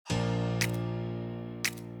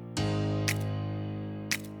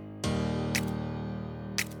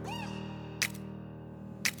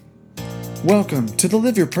Welcome to the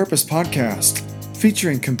Live Your Purpose podcast,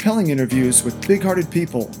 featuring compelling interviews with big-hearted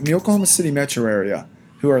people in the Oklahoma City metro area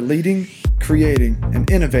who are leading, creating, and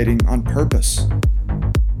innovating on purpose.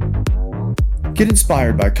 Get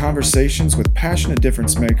inspired by conversations with passionate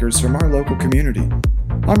difference makers from our local community.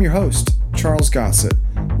 I'm your host, Charles Gossett,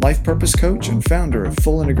 life purpose coach and founder of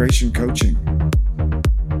Full Integration Coaching.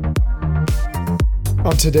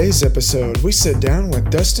 On today's episode, we sit down with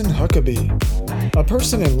Dustin Huckabee, a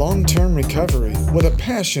person in long-term recovery with a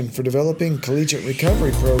passion for developing collegiate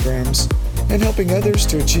recovery programs and helping others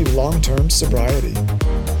to achieve long-term sobriety.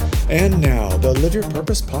 And now, the Live Your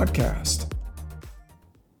Purpose podcast.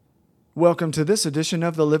 Welcome to this edition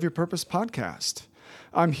of the Live Your Purpose podcast.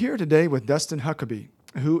 I'm here today with Dustin Huckabee,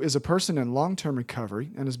 who is a person in long-term recovery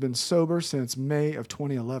and has been sober since May of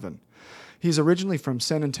 2011. He's originally from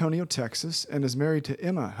San Antonio, Texas, and is married to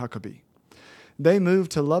Emma Huckabee. They moved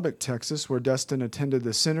to Lubbock, Texas, where Dustin attended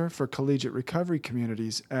the Center for Collegiate Recovery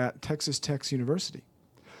Communities at Texas Tech University.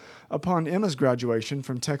 Upon Emma's graduation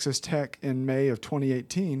from Texas Tech in May of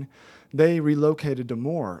 2018, they relocated to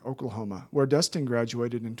Moore, Oklahoma, where Dustin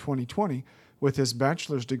graduated in 2020 with his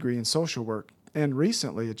bachelor's degree in social work and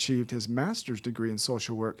recently achieved his master's degree in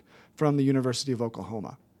social work from the University of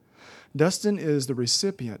Oklahoma. Dustin is the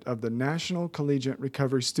recipient of the National Collegiate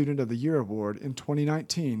Recovery Student of the Year Award in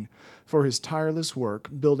 2019 for his tireless work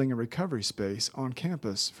building a recovery space on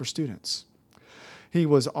campus for students. He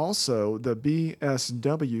was also the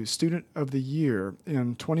BSW Student of the Year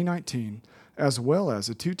in 2019, as well as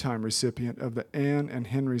a two-time recipient of the Ann and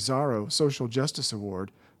Henry Zarrow Social Justice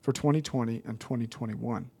Award for 2020 and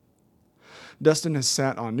 2021. Dustin has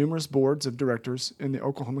sat on numerous boards of directors in the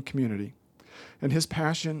Oklahoma community, and his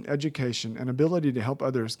passion, education, and ability to help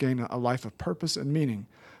others gain a life of purpose and meaning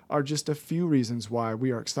are just a few reasons why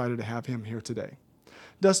we are excited to have him here today.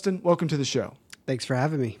 Dustin, welcome to the show. Thanks for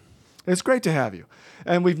having me. It's great to have you.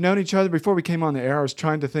 And we've known each other before we came on the air. I was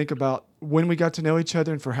trying to think about when we got to know each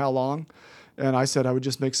other and for how long. And I said I would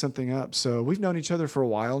just make something up. So we've known each other for a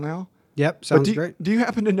while now. Yep, sounds great. Do you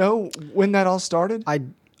happen to know when that all started?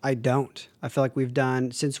 I don't. I feel like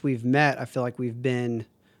since we've met, I feel like we've been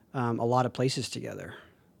a lot of places together.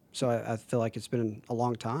 So I feel like it's been a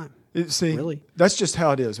long time. Really? That's just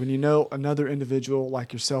how it is. When you know another individual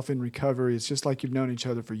like yourself in recovery, it's just like you've known each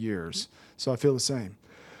other for years. So I feel the same.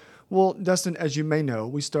 Well, Dustin, as you may know,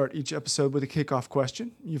 we start each episode with a kickoff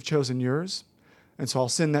question. You've chosen yours. And so I'll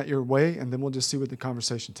send that your way, and then we'll just see where the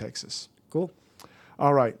conversation takes us. Cool.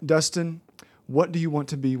 All right. Dustin, what do you want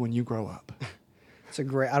to be when you grow up? I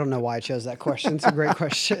don't know why I chose that question. It's a great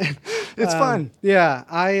question. It's fun. Yeah.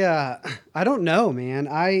 I don't know, man.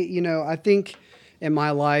 I think in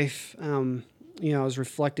my life, I was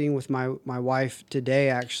reflecting with my wife today,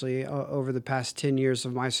 actually, over the past 10 years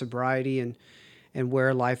of my sobriety and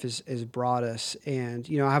where life has brought us. And,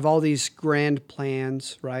 I have all these grand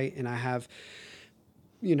plans, right? And I have,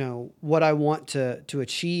 what I want to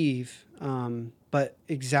achieve, but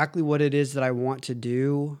exactly what it is that I want to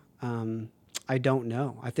do, I don't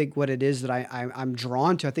know. I think what it is that I'm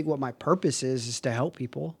drawn to, I think what my purpose is to help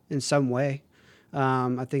people in some way.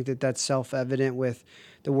 I think that's self-evident with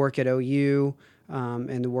the work at OU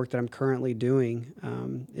and the work that I'm currently doing,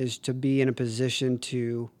 is to be in a position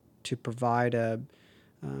to provide a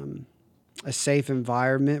safe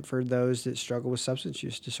environment for those that struggle with substance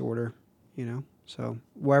use disorder, So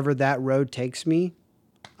wherever that road takes me,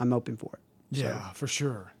 I'm open for it. Yeah, for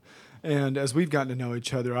sure. And as we've gotten to know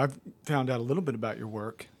each other, I've found out a little bit about your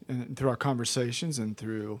work and through our conversations and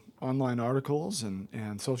through online articles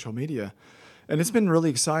and social media. And it's been really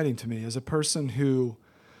exciting to me as a person who,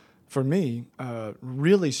 for me,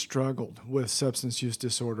 really struggled with substance use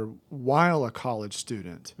disorder while a college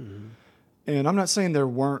student. Mm-hmm. And I'm not saying there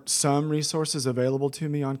weren't some resources available to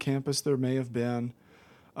me on campus. There may have been,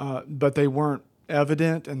 but they weren't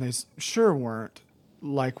evident, and they sure weren't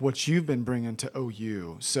like what you've been bringing to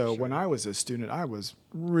OU. So When I was a student, I was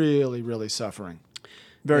really, really suffering,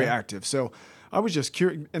 very active. So I was just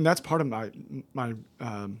curious, and that's part of my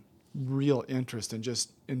real interest in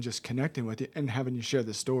just connecting with you and having you share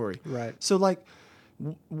the story. Right. So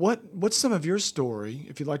what's some of your story,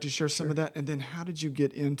 if you'd like to share some of that, and then how did you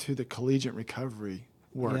get into the collegiate recovery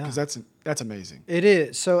work? Because that's amazing. It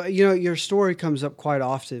is. So, your story comes up quite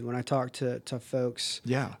often when I talk to folks.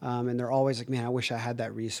 Yeah. And they're always like, man, I wish I had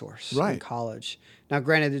that resource in college. Now,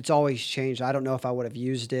 granted, it's always changed. I don't know if I would have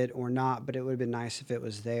used it or not, but it would have been nice if it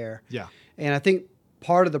was there. Yeah. And I think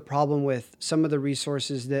part of the problem with some of the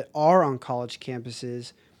resources that are on college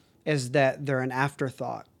campuses is that they're an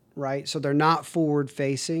afterthought, right? So they're not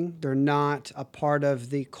forward-facing. They're not a part of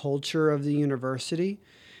the culture of the university.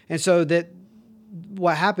 And so that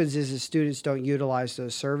what happens is students don't utilize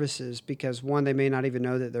those services because one, they may not even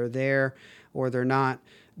know that they're there, or they're not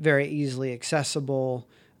very easily accessible.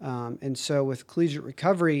 And so with collegiate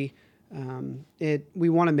recovery, we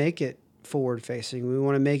want to make it forward facing. We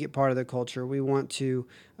want to make it part of the culture. We want to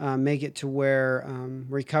make it to where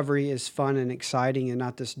recovery is fun and exciting, and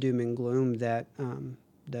not this doom and gloom that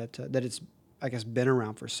it's, I guess, been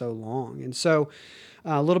around for so long. And so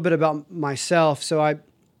a little bit about myself. So I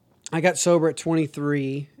got sober at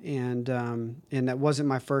 23, and that wasn't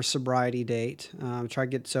my first sobriety date. Tried to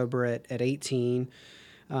get sober at 18.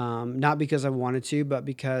 Not because I wanted to, but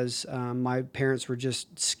because my parents were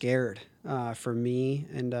just scared for me,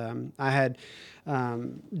 and I had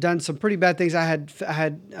done some pretty bad things. I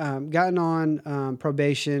had gotten on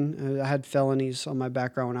probation. I had felonies on my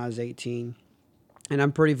background when I was 18, and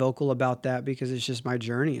I'm pretty vocal about that because it's just my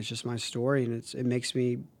journey, it's just my story, and it makes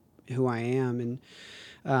me who I am.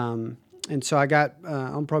 And so I got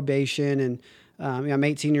on probation, and I'm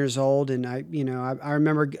 18 years old, and I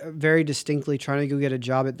remember very distinctly trying to go get a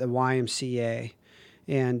job at the YMCA,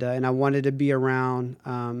 and I wanted to be around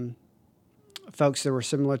folks that were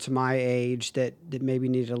similar to my age that maybe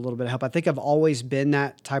needed a little bit of help. I think I've always been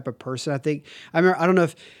that type of person. I don't know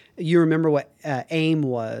if you remember what AIM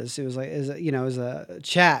was. It was like, it was a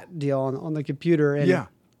chat deal on the computer. And yeah,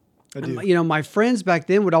 I do. My friends back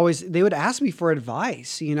then would ask me for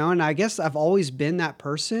advice, and I guess I've always been that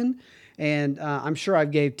person. And I'm sure I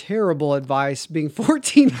gave terrible advice being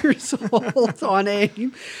 14 years old on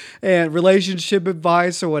AIM, and relationship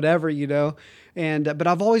advice or whatever, but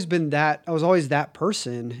I've always been that. I was always that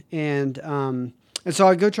person. And so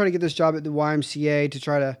I go try to get this job at the YMCA to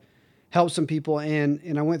try to help some people.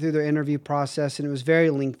 And I went through their interview process, and it was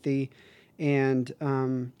very lengthy. And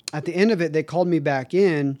at the end of it, they called me back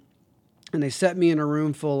in, and they set me in a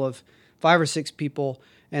room full of 5 or 6 people.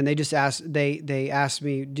 And they just asked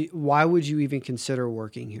me, why would you even consider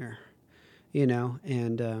working here? You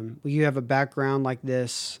have a background like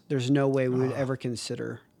this. There's no way we would ever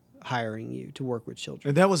consider hiring you to work with children.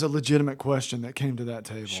 And that was a legitimate question that came to that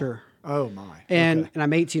table. Sure. Oh my. And Okay. and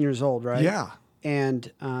I'm 18 years old, right? Yeah.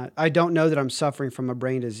 And I don't know that I'm suffering from a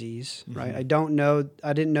brain disease, right? I didn't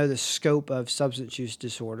know the scope of substance use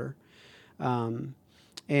disorder. And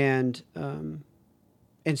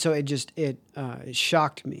so it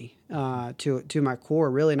shocked me to my core,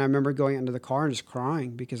 really. And I remember going into the car and just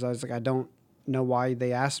crying because I was like, I don't know why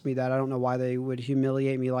they asked me that. I don't know why they would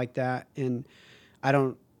humiliate me like that. And I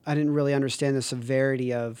didn't really understand the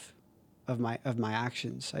severity of my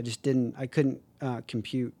actions. I couldn't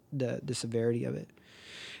compute the severity of it.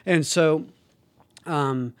 And so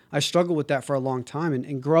I struggled with that for a long time.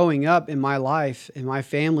 And growing up in my life, in my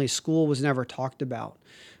family, school was never talked about.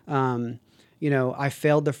 I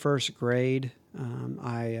failed the first grade.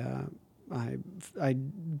 I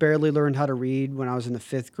barely learned how to read when I was in the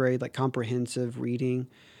 5th grade, like comprehensive reading.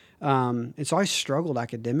 And so I struggled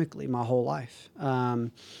academically my whole life. So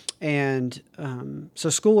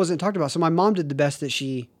school wasn't talked about. So my mom did the best that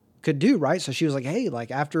she could do, right? So she was like, hey,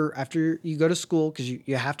 like after you go to school, because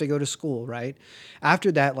you have to go to school, right?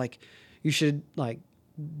 After that, like you should like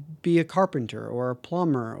be a carpenter or a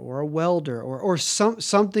plumber or a welder or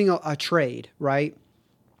something, a trade, right?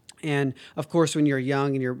 And of course, when you're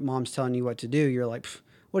young and your mom's telling you what to do, you're like,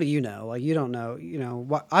 what do you know? Like, you don't know,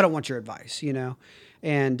 what, I don't want your advice,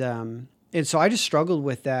 And so I just struggled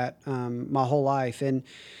with that my whole life. And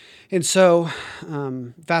so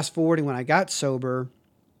fast forwarding, when I got sober,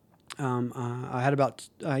 I had about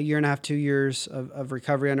a year and a half, 2 years of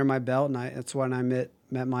recovery under my belt. And that's when I met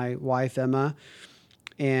my wife, Emma.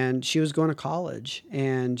 And she was going to college,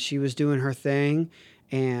 and she was doing her thing.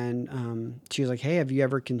 And she was like, hey, have you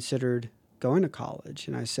ever considered going to college?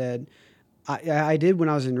 And I said, I did when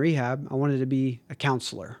I was in rehab. I wanted to be a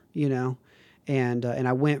counselor, And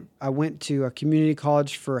I went to a community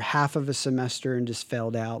college for half of a semester and just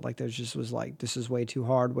failed out. Like, this is way too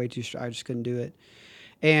hard, way too I just couldn't do it.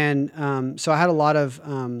 And so I had a lot of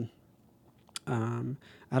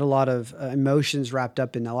emotions wrapped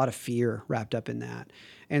up in, a lot of fear wrapped up in that.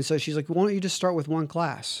 And so she's like, why don't you just start with one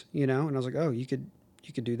class, And I was like, oh, you could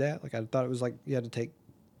do that. Like, I thought it was like you had to take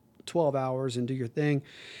 12 hours and do your thing.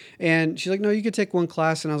 And she's like, no, you could take one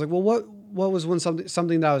class. And I was like, well, what was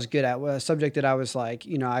something that I was good at, a subject that I was like,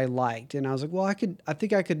 I liked. And I was like, well, I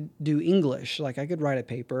think I could do English. Like, I could write a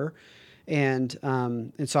paper. And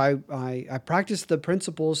so I practiced the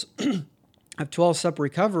principles I have 12-step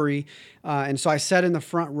recovery. And so I sat in the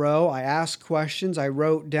front row. I asked questions. I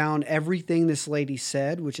wrote down everything this lady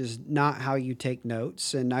said, which is not how you take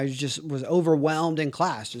notes. And I just was overwhelmed in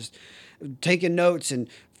class, just taking notes and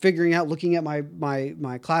figuring out, looking at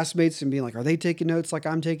my classmates and being like, are they taking notes like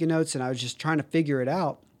I'm taking notes? And I was just trying to figure it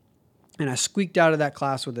out. And I squeaked out of that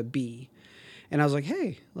class with a B. And I was like,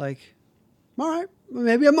 hey, like, all right,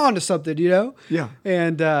 maybe I'm onto something, you know? Yeah.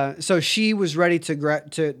 And so she was ready to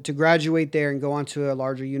graduate there and go on to a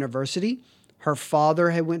larger university. Her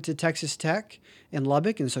father had went to Texas Tech in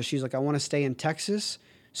Lubbock, and so she's like, I want to stay in Texas.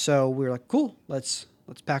 So we were like, cool, let's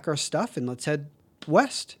pack our stuff and let's head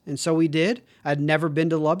west. And so we did. I'd never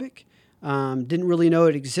been to Lubbock. Didn't really know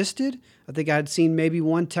it existed. I think I had seen maybe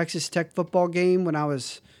one Texas Tech football game when I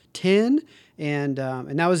was 10, and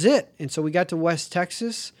that was it. And so we got to West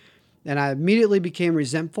Texas. And I immediately became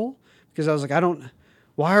resentful because I was like,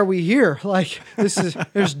 why are we here? Like,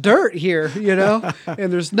 there's dirt here, you know,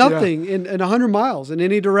 and there's nothing in 100 miles in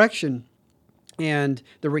any direction. And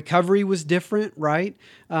the recovery was different, right?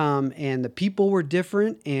 And the people were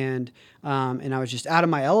different. And I was just out of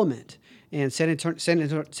my element. And San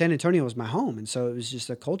Antonio was my home. And so it was just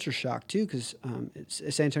a culture shock too, because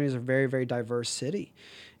San Antonio is a very, very diverse city.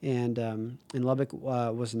 And Lubbock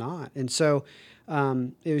was not. And so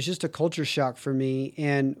it was just a culture shock for me.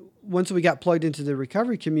 And once we got plugged into the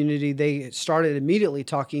recovery community, they started immediately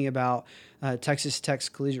talking about Texas Tech's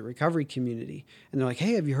collegiate recovery community. And they're like,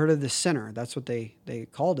 hey, have you heard of this center? That's what they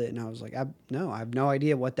called it. And I was like, no, I have no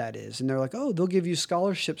idea what that is. And they're like, oh, they'll give you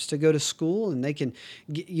scholarships to go to school, and they can,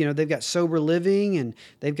 they've got sober living, and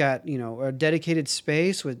they've got, a dedicated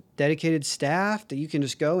space with dedicated staff that you can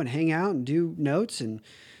just go and hang out and do notes and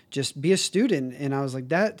just be a student. And I was like,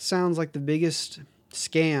 that sounds like the biggest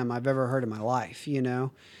scam I've ever heard in my life,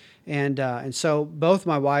 And so both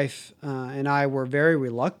my wife and I were very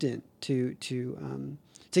reluctant to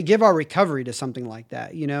give our recovery to something like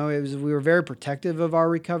that. We were very protective of our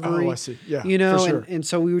recovery. Oh, I see. Yeah, for sure. and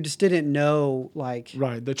so we just didn't know, like,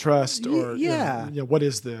 right, the trust or what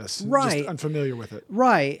is this? Right, just unfamiliar with it.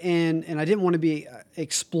 Right, and I didn't want to be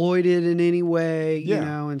exploited in any way.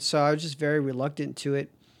 And so I was just very reluctant to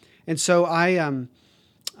it. And so I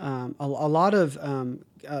a lot of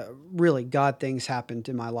really God things happened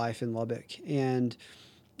in my life in Lubbock, and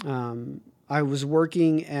I was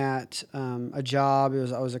working at a job.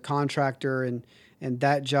 I was a contractor, and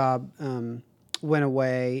that job went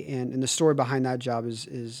away. And the story behind that job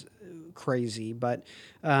is crazy. But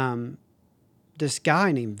this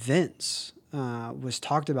guy named Vince was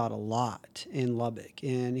talked about a lot in Lubbock,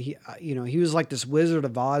 and he was like this Wizard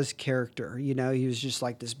of Oz character. He was just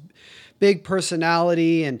like this big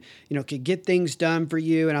personality, and could get things done for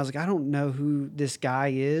you. And I was like, I don't know who this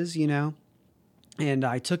guy is, And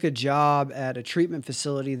I took a job at a treatment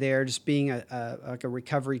facility there, just being a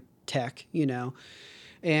recovery tech,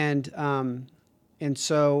 And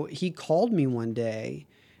so he called me one day,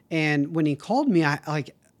 and when he called me, I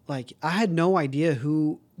had no idea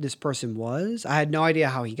who this person was. I had no idea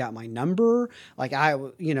how he got my number.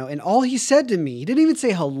 And all he said to me, he didn't even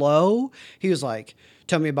say hello. He was like,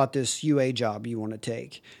 tell me about this UA job you want to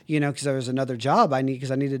take, because there was another job because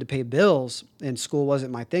I needed to pay bills, and school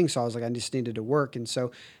wasn't my thing. So I was like, I just needed to work. And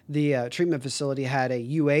so the treatment facility had a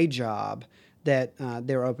UA job that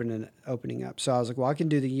they were opening up. So I was like, well, I can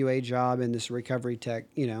do the UA job and this recovery tech,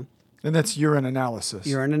 And that's urine analysis.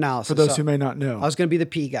 Urine analysis. For those who may not know. I was going to be the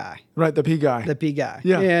P guy. Right, the P guy. The P guy.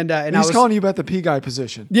 Yeah. And he's calling you about the P guy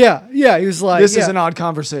position. Yeah. He was like, this is an odd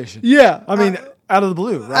conversation. Yeah. I mean, out of the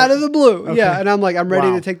blue, right? Out of the blue. Okay. Yeah. And I'm like, I'm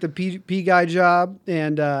ready to take the P guy job,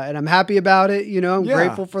 and I'm happy about it. I'm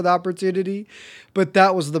grateful for the opportunity. But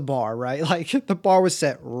that was the bar, right? Like, the bar was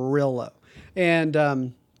set real low.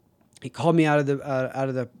 And he called me out of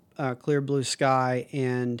the clear blue sky,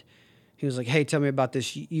 and he was like, hey, tell me about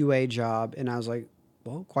this UA job. And I was like,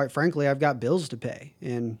 well, quite frankly, I've got bills to pay,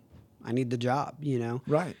 and I need the job,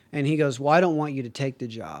 Right. And he goes, well, I don't want you to take the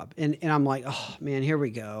job. And I'm like, oh, man, here we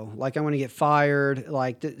go. Like, I'm going to get fired.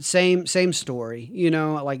 Like, the same story,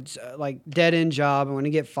 like dead end job. I'm going to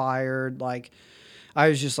get fired. Like, I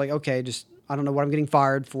was just like, okay, I don't know what I'm getting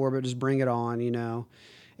fired for, but just bring it on,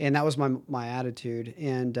 And that was my attitude.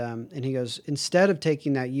 And he goes, instead of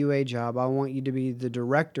taking that UA job, I want you to be the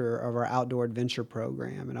director of our outdoor adventure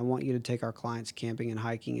program. And I want you to take our clients camping and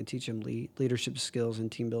hiking and teach them leadership skills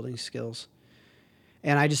and team building skills.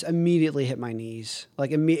 And I just immediately hit my knees.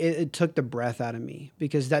 Like, it took the breath out of me,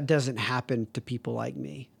 because that doesn't happen to people like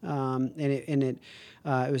me. It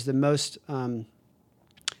was the most,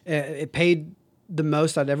 it paid the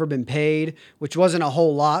most I'd ever been paid, which wasn't a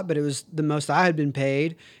whole lot, but it was the most I had been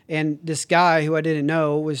paid. And this guy who I didn't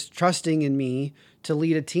know was trusting in me to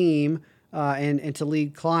lead a team and to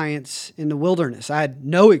lead clients in the wilderness. I had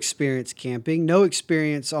no experience camping, no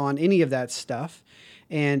experience on any of that stuff.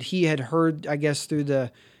 And he had heard, I guess, through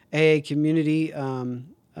the AA community,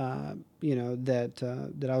 that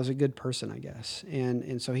I was a good person, I guess.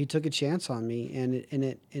 And so he took a chance on me, and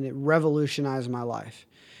it revolutionized my life.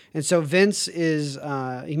 And so Vince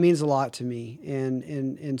he means a lot to me.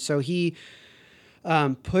 And so he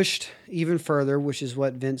pushed even further, which is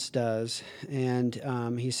what Vince does.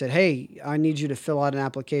 And he said, "Hey, I need you to fill out an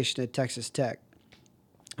application at Texas Tech."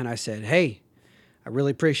 And I said, "Hey, I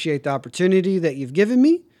really appreciate the opportunity that you've given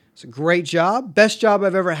me. It's a great job, best job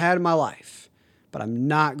I've ever had in my life, but I'm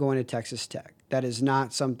not going to Texas Tech. That is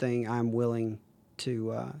not something I'm willing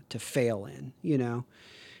to fail in, you know."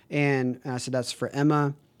 And I said, "That's for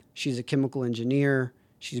Emma. She's a chemical engineer.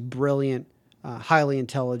 She's brilliant, highly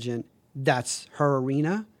intelligent. That's her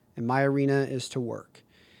arena, and my arena is to work."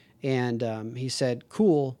 And he said,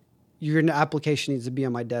 "Cool. Your application needs to be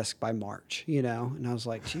on my desk by March," you know? And I was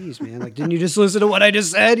like, "Geez, man, like, didn't you just listen to what I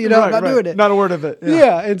just said? You know, I'm not doing it." Not a word of it.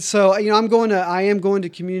 Yeah. And so, you know, I am going to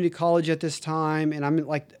community college at this time, and I'm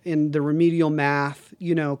like in the remedial math,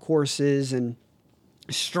 you know, courses, and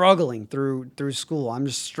struggling through school. I'm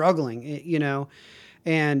just struggling, you know,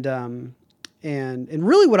 and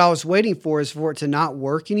really what I was waiting for is for it to not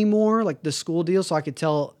work anymore, like the school deal. So I could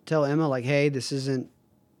tell Emma, like, "Hey, this isn't,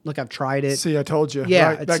 look, I've tried it. See, I told you."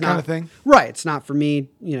 Yeah. Right? That kind of thing. Right. It's not for me,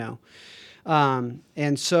 you know?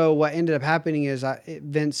 And so what ended up happening is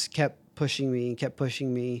Vince kept pushing me.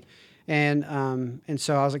 And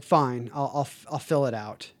so I was like, "Fine, I'll fill it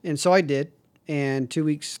out." And so I did. And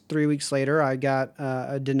 3 weeks later, I got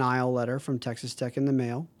a denial letter from Texas Tech in the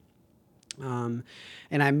mail. And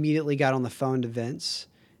I immediately got on the phone to Vince,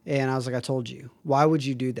 and I was like, "I told you, why would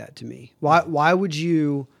you do that to me? Why would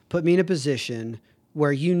you put me in a position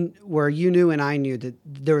where you knew and I knew that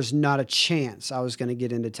there was not a chance I was going to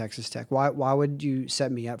get into Texas Tech? Why would you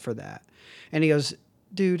set me up for that?" And he goes,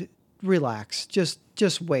 "Dude, relax.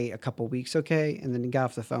 Just wait a couple weeks, okay?" And then he got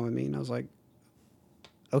off the phone with me, and I was like,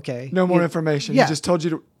 "Okay." No more information. Yeah. He just told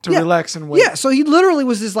you to relax and wait. Yeah. So he literally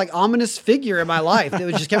was this like ominous figure in my life that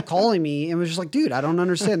just kept calling me and was just like, "Dude, I don't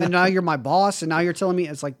understand." And now you're my boss, and now you're telling me,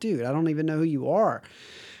 it's like, "Dude, I don't even know who you are."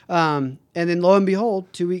 And then lo and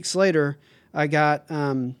behold, 2 weeks later, I got,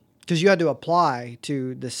 because you had to apply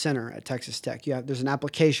to the center at Texas Tech. There's an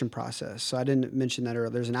application process. So I didn't mention that earlier.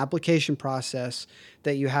 There's an application process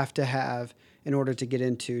that you have to have in order to get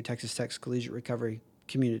into Texas Tech's collegiate recovery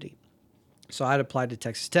community. So I had applied to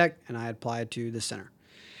Texas Tech, and I had applied to the center.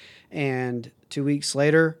 And 2 weeks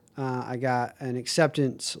later, I got an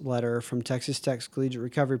acceptance letter from Texas Tech's collegiate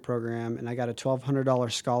recovery program, and I got a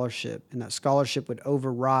 $1,200 scholarship, and that scholarship would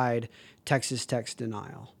override Texas Tech's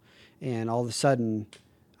denial. And all of a sudden,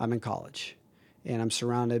 I'm in college, and I'm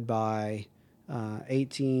surrounded by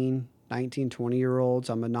 18, 19, 20-year-olds.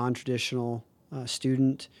 I'm a non-traditional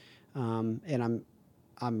student, and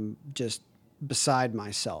I'm just beside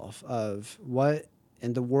myself of what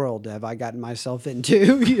in the world have I gotten myself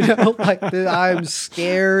into? You know, like I'm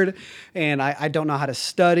scared, and I don't know how to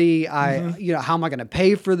study. You know, how am I going to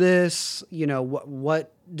pay for this? You know,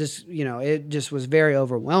 what just, you know, it just was very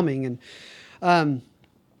overwhelming.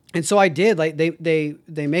 And so I did, like, they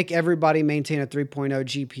make everybody maintain a 3.0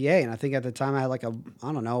 GPA. And I think at the time I had like a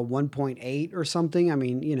 1.8 or something. I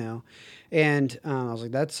mean, you know, and I was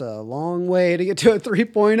like, that's a long way to get to a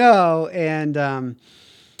 3.0.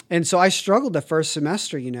 And so I struggled the first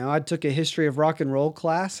semester, you know. I took a history of rock and roll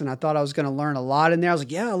class, and I thought I was going to learn a lot in there. I was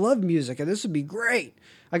like, yeah, I love music, and this would be great.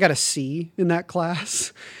 I got a C in that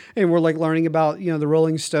class, and we're like learning about, you know, the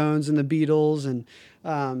Rolling Stones and the Beatles and,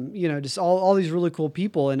 you know, just all these really cool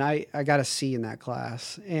people. And I got a C in that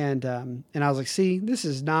class. And I was like, see, this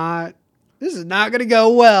is not going to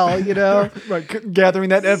go well, you know? Right. Gathering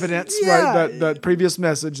that evidence, Yeah. right? That previous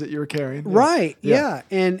message that you were carrying. Right. Yeah.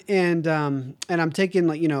 And I'm taking,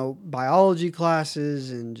 like, you know, biology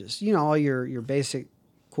classes and just, you know, all your basic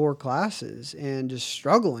core classes, and just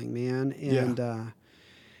struggling, man.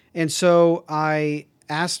 And so I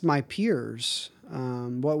asked my peers,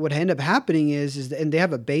 what would end up happening is and they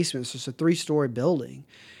have a basement. So it's a 3-story building.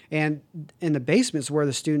 And in the basement's where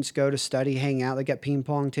the students go to study, hang out. They got ping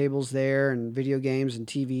pong tables there and video games and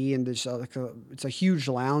TV, and there's it's a huge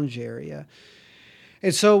lounge area.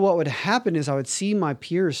 And so what would happen is I would see my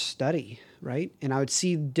peers study, right? And I would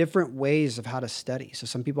see different ways of how to study. So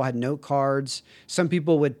some people had note cards. Some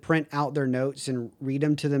people would print out their notes and read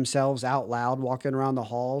them to themselves out loud, walking around the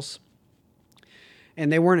halls.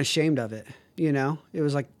 And they weren't ashamed of it. you know, it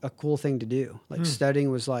was like a cool thing to do. Like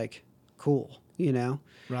studying was like cool, you know?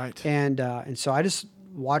 Right. And so I just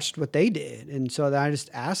watched what they did. And so then I just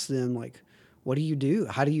asked them like, what do you do?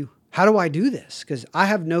 How do I do this? Cause I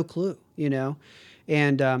have no clue, you know?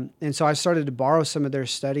 And so I started to borrow some of their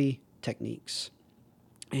study techniques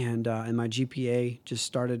and my GPA just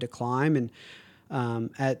started to climb. And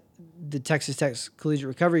at the Texas Tech Collegiate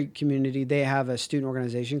Recovery Community, they have a student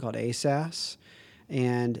organization called ASAS,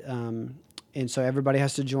 and so everybody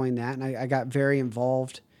has to join that. And I got very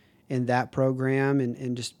involved in that program,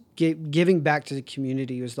 and just giving back to the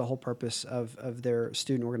community was the whole purpose of their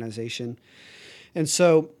student organization. And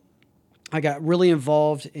so I got really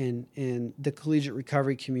involved in the collegiate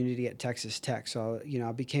recovery community at Texas Tech. So, you know,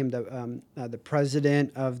 I became the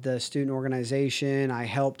president of the student organization. I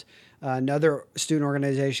helped another student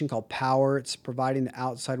organization called Power. It's providing the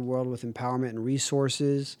outside world with empowerment and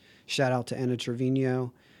resources. Shout out to Anna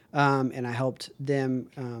Trevino. And I helped them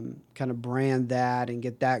kind of brand that and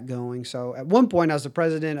get that going. So at one point, I was the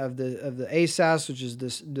president of the ASAS, which is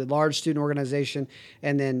the large student organization,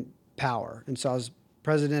 and then Power. And so I was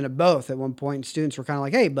president of both at one point. Students were kind of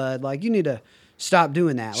like, "Hey, bud, like you need to stop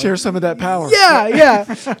doing that. Share some of that power."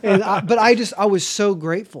 Yeah. But I was so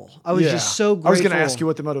grateful. I was just so grateful. I was going to ask you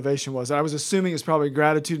what the motivation was. I was assuming it's probably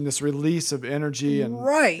gratitude and this release of energy and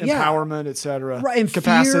empowerment, et cetera. Right. And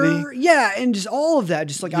capacity. Fear, and just all of that.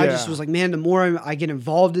 Just like, I just was like, man, the more I get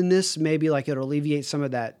involved in this, maybe like it'll alleviate some of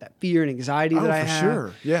that fear and anxiety that I have.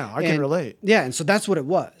 Sure. Yeah. I can relate. Yeah. And so that's what it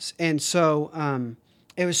was. And so,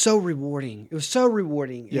 it was so rewarding. It was so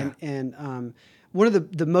rewarding. Yeah. And one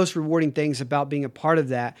of the most rewarding things about being a part of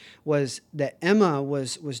that was that Emma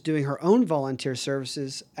was doing her own volunteer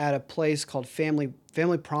services at a place called Family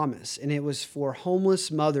Promise, and it was for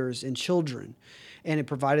homeless mothers and children, and it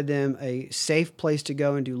provided them a safe place to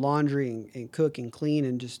go and do laundry and cook and clean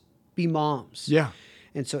and just be moms. Yeah.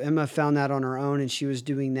 And so Emma found that on her own, and she was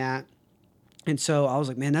doing that. And so I was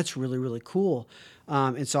like, man, that's really, really cool.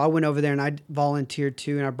 And so I went over there and I volunteered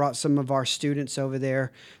too. And I brought some of our students over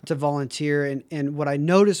there to volunteer. And what I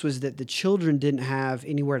noticed was that the children didn't have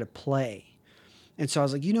anywhere to play. And so I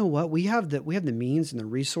was like, you know what? We have the means and the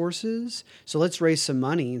resources. So let's raise some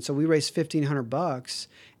money. And so we raised $1,500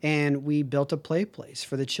 and we built a play place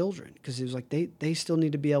for the children, because it was like they still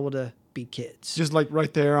need to be able to be kids. Just like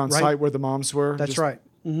right there on site where the moms were. That's right.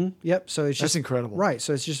 Mm-hmm. Yep. So it's just that's incredible. Right.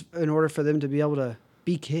 So it's just in order for them to be able to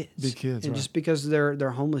be kids. Be kids. And just because they're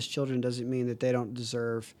homeless children doesn't mean that they don't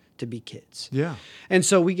deserve to be kids. Yeah. And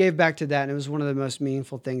so we gave back to that, and it was one of the most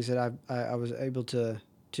meaningful things that I was able to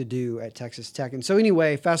do at Texas Tech. And so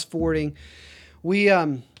anyway, fast forwarding,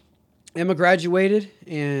 Emma graduated,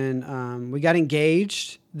 and we got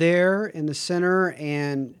engaged there in the center,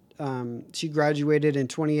 and she graduated in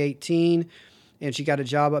 2018, and she got a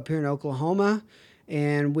job up here in Oklahoma.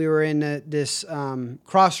 And we were in this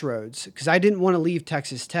crossroads, because I didn't want to leave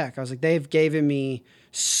Texas Tech. I was like, they've given me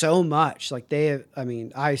so much. Like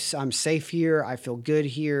I'm safe here. I feel good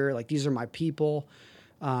here. Like these are my people.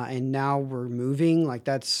 And now we're moving. Like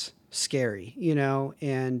that's scary, you know?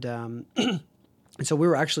 And so we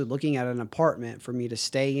were actually looking at an apartment for me to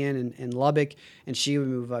stay in Lubbock, and she would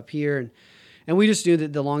move up here. And we just knew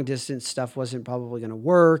that the long distance stuff wasn't probably going to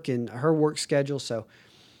work, and her work schedule. So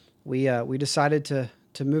we decided to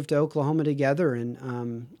move to Oklahoma together,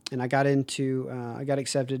 and I got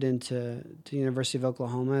accepted into the University of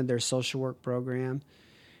Oklahoma, their social work program.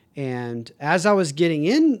 And as I was getting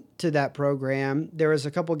into that program, there was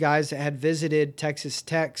a couple guys that had visited Texas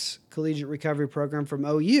Tech's collegiate recovery program from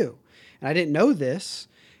OU, and I didn't know this.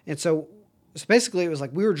 And so basically it was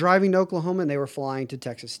like we were driving to Oklahoma and they were flying to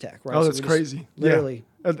Texas Tech. Right? Oh, that's crazy. Literally.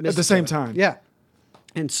 Yeah. At the same time. Yeah.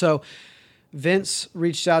 And so Vince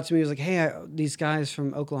reached out to me. He was like, hey, these guys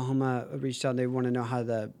from Oklahoma reached out. And they want to know how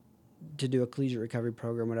to do a collegiate recovery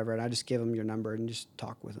program, whatever. And I just gave them your number and just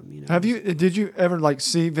talk with them. You know. Did you ever like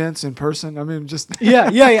see Vince in person? I mean, just yeah.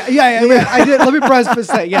 I did. Let me preface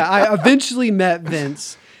that. Yeah, I eventually met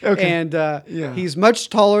Vince. Okay. And he's much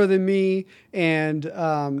taller than me, and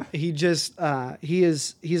he's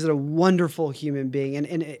a wonderful human being,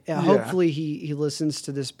 and hopefully he listens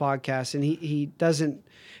to this podcast, and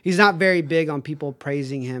he's not very big on people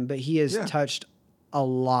praising him, but he has touched a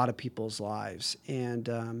lot of people's lives, and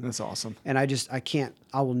that's awesome. And I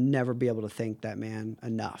will never be able to thank that man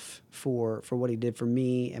enough for what he did for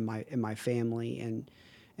me and my family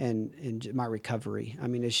and my recovery. I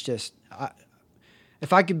mean, it's just.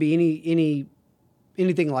 If I could be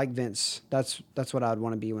anything like Vince, that's what I'd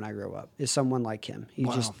want to be when I grow up. Is someone like him. He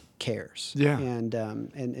just cares. Yeah. And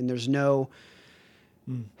there's no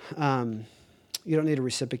you don't need to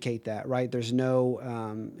reciprocate that, right? There's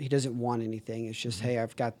no, he doesn't want anything. It's just, hey,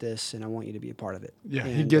 I've got this, and I want you to be a part of it. Yeah,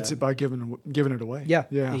 and, he gets it by giving it away. Yeah,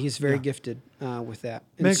 yeah. and he's very yeah. gifted with that.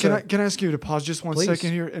 And Man, so, can I ask you to pause just one Please.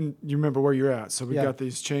 second here, and you remember where you're at? So we've Yeah. got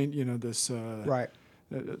these this right,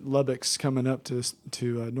 Lubbock's coming up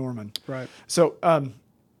to Norman. right. So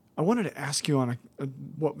I wanted to ask you on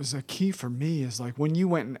what was a key for me is like when you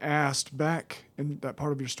went and asked back in that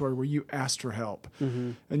part of your story where you asked for help,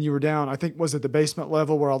 Mm-hmm. and you were down. I think was it the basement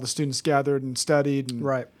level where all the students gathered and studied. And,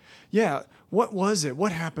 Right. Yeah. What was it?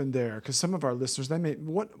 What happened there? Because some of our listeners,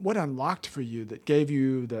 what unlocked for you that gave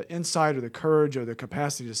you the insight or the courage or the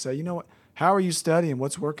capacity to say, you know what, how are you studying?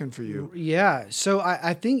 What's working for you? Yeah. So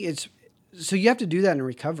I think so you have to do that in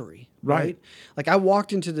recovery, Right. right? Like I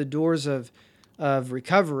walked into the doors of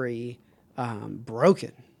recovery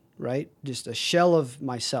broken, right? Just a shell of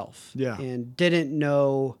myself. Yeah. And didn't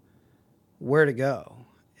know where to go.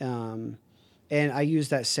 And I used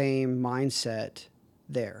that same mindset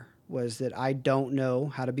there, was that I don't know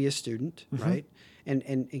how to be a student, right?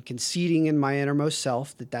 And conceding in my innermost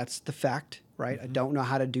self that that's the fact, right? I don't know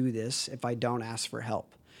how to do this if I don't ask for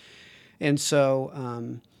help. And so,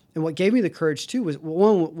 and what gave me the courage too was,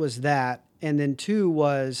 one was that, and then two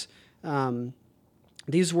was,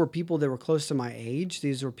 these were people that were close to my age.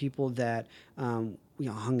 These were people that,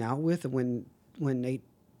 hung out with when ate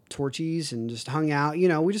Torchies and just hung out,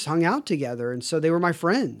 we just hung out together. And so they were my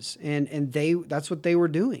friends, and that's what they were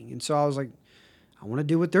doing. And so I was like, I want to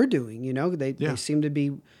do what they're doing. They seem to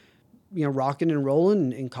be, rocking and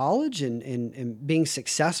rolling in college and being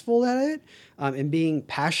successful at it, and being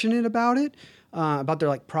passionate about it, about their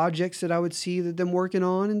like projects that I would see them working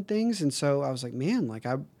on and things. And so I was like, man, like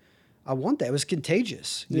I want that. It was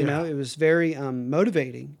contagious. It was very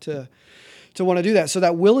motivating to want to do that. So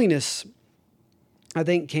that willingness, I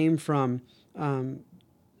think, came from not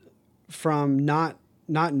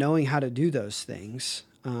knowing how to do those things,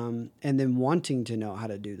 and then wanting to know how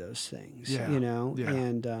to do those things. Yeah.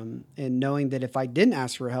 And knowing that if I didn't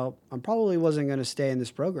ask for help, I probably wasn't going to stay in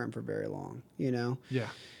this program for very long. Yeah.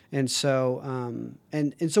 And so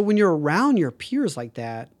and so when you're around your peers like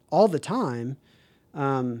that all the time.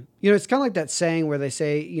 It's kind of like that saying where they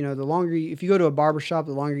say, the longer if you go to a barbershop,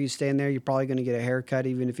 the longer you stay in there, you're probably going to get a haircut,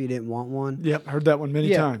 even if you didn't want one. Yep. Heard that one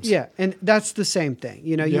many times. Yeah. And that's the same thing.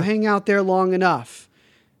 You Yeah. hang out there long enough,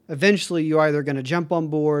 eventually you're either going to jump on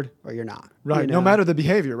board or you're not. Right. No matter the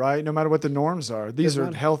behavior, right? No matter what the norms are. These Doesn't are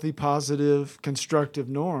matter. healthy, positive, constructive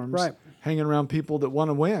norms. Right. Hanging around people that want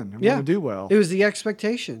to win and Yeah. want to do well. It was the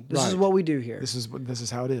expectation. This is Right. what we do here. This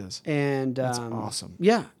is how it is. And That's awesome.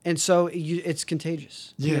 Yeah. And so it's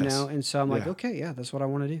contagious, Yes. And so I'm like, Yeah. okay, yeah, that's what I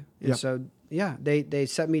want to do. And Yep. so, yeah, they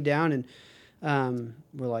set me down and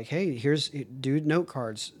we're like, hey, dude, note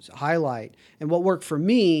cards, highlight. And what worked for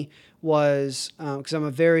me was, because I'm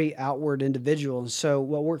a very outward individual. And so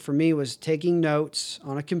what worked for me was taking notes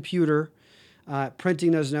on a computer,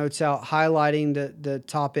 printing those notes out, highlighting the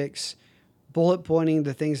topics, bullet pointing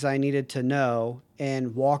the things I needed to know,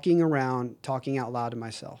 and walking around talking out loud to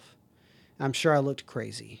myself. I'm sure I looked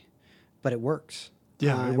crazy, but it works.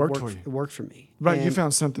 Yeah, it worked for you. It worked for me. Right. You And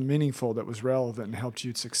found something meaningful that was relevant and helped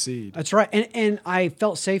you succeed. that's right. And I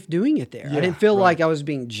felt safe doing it there. Yeah, I didn't feel right. like I was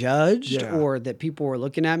being judged Yeah. or that people were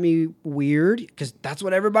looking at me weird, because that's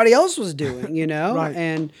what everybody else was doing, Right.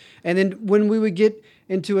 And then when we would get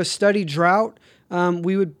into a study drought,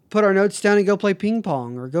 we would put our notes down and go play ping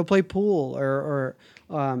pong or go play pool or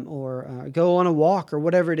go on a walk or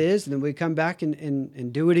whatever it is. And then we'd come back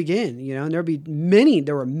and do it again, and there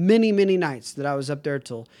were many, many nights that I was up there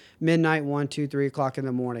till midnight, 1, 2, 3 o'clock in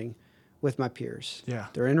the morning with my peers. Yeah.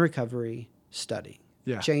 They're in recovery, studying,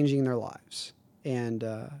 Yeah. changing their lives. And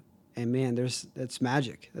man, that's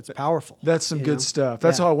magic. That's powerful. That's some you good know? stuff.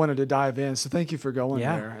 That's Yeah. all I wanted to dive in. So thank you for going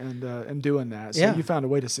Yeah. there and doing that. So Yeah. you found a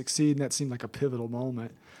way to succeed, and that seemed like a pivotal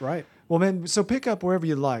moment. Right. Well, man, so pick up wherever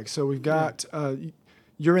you like. So we've got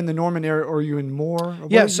you're in the Norman area, or are you in Moore?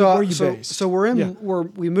 Yeah. Where are you based? So we're in. Yeah.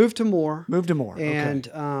 We moved to Moore. Moved to Moore. And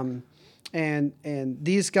okay. and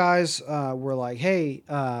these guys were like, hey,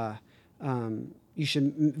 you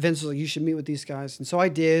should. Vince was like, you should meet with these guys. And so I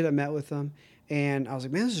did. I met with them. And I was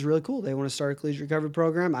like, man, this is really cool. They want to start a collegiate recovery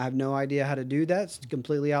program. I have no idea how to do that. It's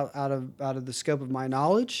completely out of the scope of my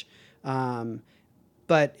knowledge.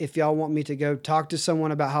 But if y'all want me to go talk to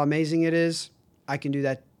someone about how amazing it is, I can do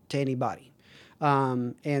that to anybody.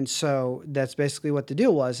 And so that's basically what the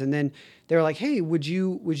deal was. And then they were like, hey, would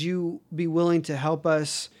you be willing to help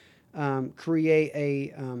us create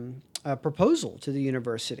a proposal to the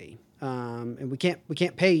university? And we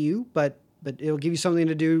can't pay you, but it'll give you something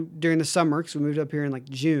to do during the summer, because we moved up here in like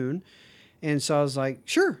June. And so I was like,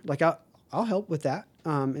 sure, like I'll help with that.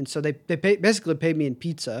 And so they basically paid me in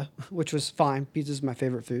pizza, which was fine. Pizza is my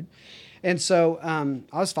favorite food. And so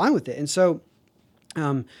I was fine with it. And so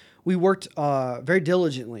we worked very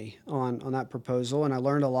diligently on that proposal, and I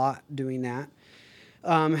learned a lot doing that.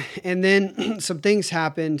 And then some things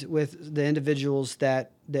happened with the individuals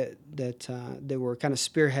that they were kind of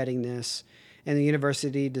spearheading this, and the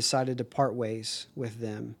university decided to part ways with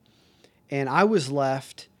them. And I was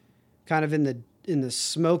left kind of in the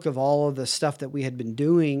smoke of all of the stuff that we had been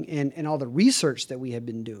doing and all the research that we had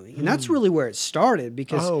been doing. And that's really where it started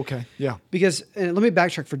because, Oh, okay. Yeah. because, and let me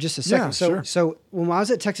backtrack for just a second. Yeah, So, sure. so when I was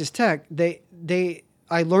at Texas Tech,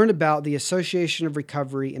 I learned about the Association of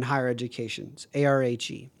Recovery in Higher Education,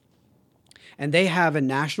 ARHE. And they have a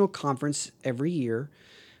national conference every year.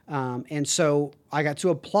 And so I got to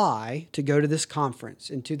apply to go to this conference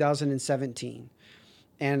in 2017.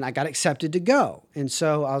 And I got accepted to go. And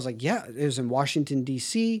so I was like, yeah, it was in Washington,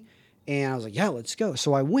 D.C. And I was like, yeah, let's go.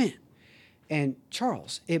 So I went. And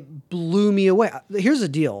Charles, it blew me away. Here's the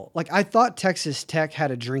deal. Like, I thought Texas Tech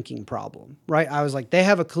had a drinking problem, right? I was like, they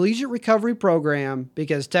have a collegiate recovery program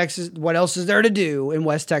because Texas, what else is there to do in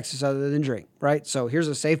West Texas other than drink, right? So here's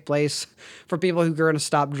a safe place for people who are going to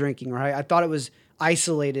stop drinking, right? I thought it was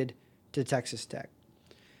isolated to Texas Tech.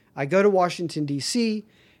 I go to Washington, D.C.,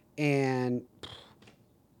 and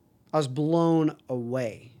I was blown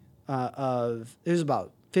away. There was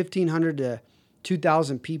about 1,500 to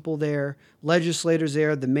 2,000 people there, legislators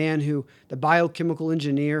there. The biochemical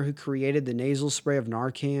engineer who created the nasal spray of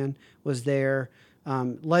Narcan was there.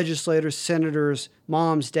 Legislators, senators,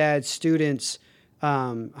 moms, dads, students,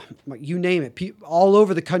 you name it. All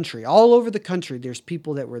over the country, there's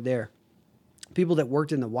people that were there. People that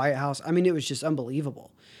worked in the White House. I mean, it was just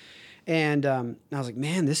unbelievable. And I was like,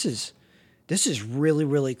 man, this is really,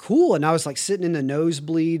 really cool. And I was like sitting in the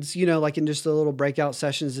nosebleeds, like in just the little breakout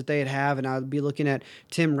sessions that they'd have. And I'd be looking at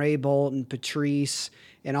Tim Raybolt and Patrice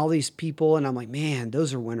and all these people. And I'm like, man,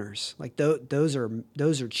 those are winners. Like those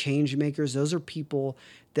are change makers. Those are people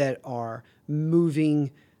that are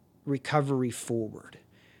moving recovery forward.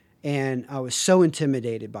 And I was so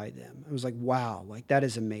intimidated by them. I was like, wow, like that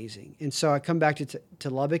is amazing. And so I come back to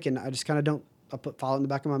Lubbock, and I just kind of I follow it in the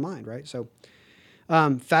back of my mind. Right. So,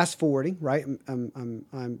 fast forwarding, right?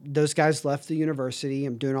 Those guys left the university.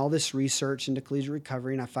 I'm doing all this research into collegiate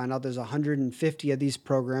recovery, and I find out there's 150 of these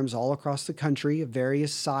programs all across the country of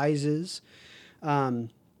various sizes. I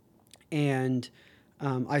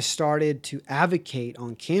started to advocate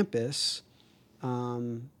on campus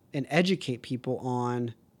and educate people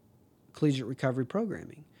on collegiate recovery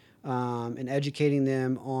programming and educating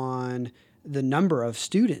them on the number of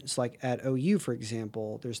students. Like at OU, for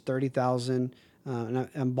example, there's 30,000. And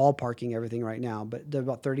I'm ballparking everything right now, but there are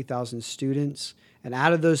about 30,000 students. And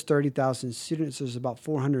out of those 30,000 students, there's about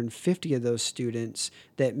 450 of those students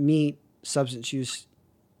that meet substance use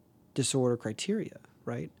disorder criteria,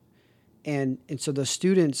 right? And so the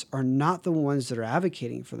students are not the ones that are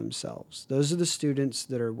advocating for themselves. Those are the students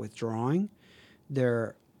that are withdrawing,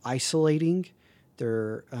 they're isolating,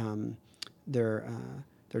 they're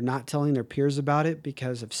not telling their peers about it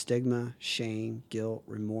because of stigma, shame, guilt,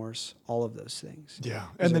 remorse, all of those things. Yeah.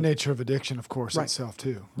 And the nature of addiction, of course, Right. itself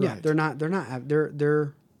too. Yeah. Right. They're,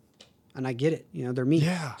 and I get it. They're me.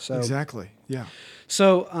 Yeah, So, exactly. Yeah.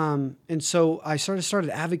 So, and so I started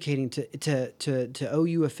advocating to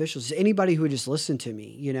OU officials, anybody who would just listen to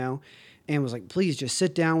me, and was like, please just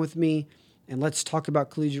sit down with me and let's talk about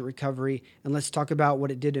collegiate recovery, and let's talk about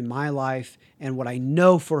what it did in my life and what I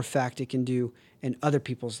know for a fact it can do in other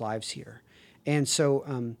people's lives here. And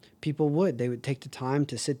so they would take the time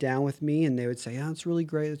to sit down with me, and they would say, oh, it's really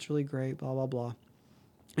great, blah, blah, blah.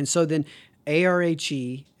 And so then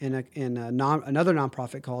ARHE and another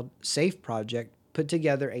nonprofit called SAFE Project put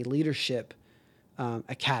together a leadership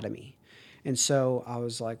academy. And so I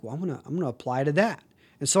was like, well, I'm gonna apply to that.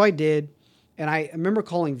 And so I did. And I remember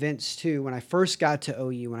calling Vince too when I first got to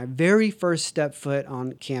OU. When I very first stepped foot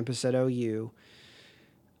on campus at OU,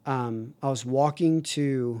 I was walking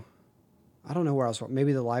to, I don't know where I was walking,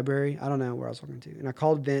 maybe the library. I don't know where I was walking to. And I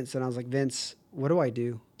called Vince, and I was like, Vince, what do I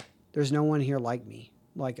do? There's no one here like me.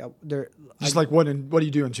 Like what do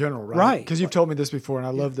you do in general, right? Right. Because you've told me this before, and I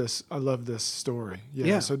love this. I love this story.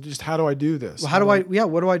 Yeah. So just how do I do this? Well,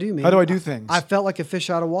 what do I do, man? How do I do things? I felt like a fish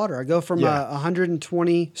out of water. I go from a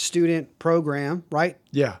 120 student program, right?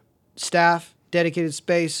 Yeah. Staff, dedicated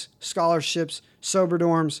space, scholarships, sober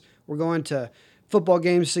dorms. We're going to football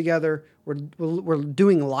games together. We're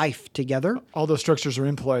doing life together. All those structures are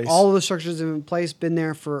in place. All of the structures are in place. Been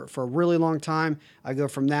there for a really long time. I go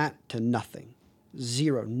from that to nothing.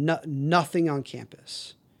 Zero. Nothing on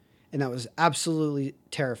campus. And that was absolutely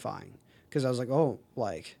terrifying because I was like, oh,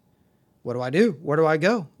 like, what do I do? Where do I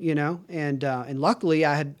go? And luckily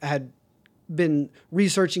I had been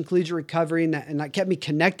researching collegiate recovery, and that kept me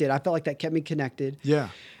connected. I felt like that kept me connected. Yeah.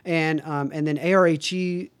 And then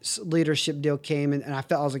ARHE's leadership deal came, and I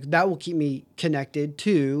was like, that will keep me connected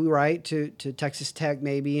too, right? To Texas Tech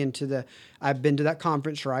maybe, and I've been to that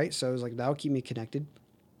conference, right? So I was like, that'll keep me connected.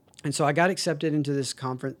 And so I got accepted into this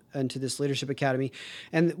conference, into this leadership academy,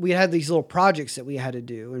 and we had these little projects that we had to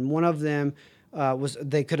do. And one of them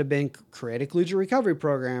they could have been create a collegiate recovery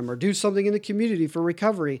program or do something in the community for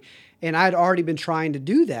recovery. And I'd already been trying to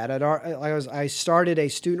do that. I started a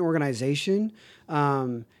student organization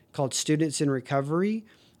called Students in Recovery,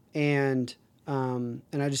 and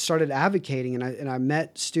I just started advocating. And I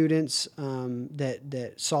met students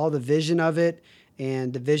that saw the vision of it.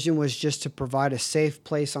 And the vision was just to provide a safe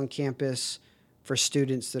place on campus for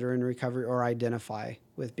students that are in recovery or identify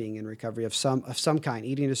with being in recovery of some kind,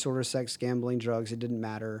 eating disorder, sex, gambling, drugs, it didn't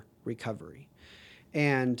matter, recovery.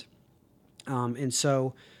 And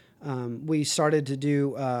so we started to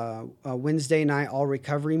do a Wednesday night all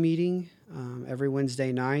recovery meeting every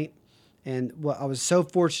Wednesday night. And I was so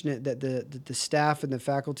fortunate that the staff and the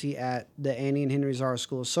faculty at the Annie and Henry Zara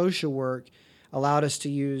School of Social Work allowed us to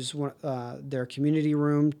use their community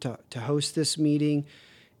room to host this meeting.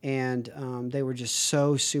 And they were just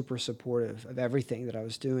so super supportive of everything that I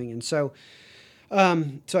was doing. And so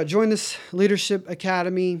I joined this leadership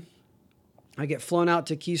academy. I get flown out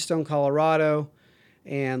to Keystone, Colorado,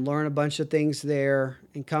 and learn a bunch of things there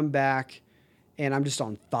and come back. And I'm just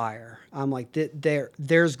on fire. I'm like,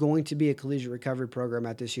 there's going to be a collegiate recovery program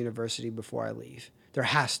at this university before I leave. There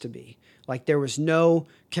has to be. Like, there was no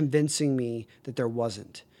convincing me that there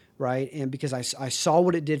wasn't, right? And because I saw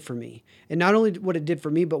what it did for me. And not only what it did for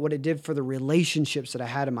me, but what it did for the relationships that I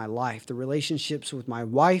had in my life, the relationships with my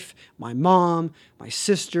wife, my mom, my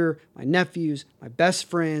sister, my nephews, my best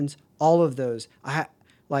friends, all of those.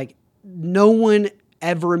 No one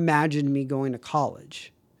ever imagined me going to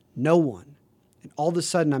college. No one. And all of a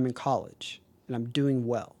sudden I'm in college and I'm doing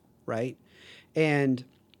well, right? And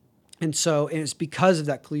it's because of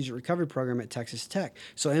that collegiate recovery program at Texas Tech.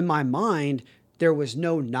 So in my mind, there was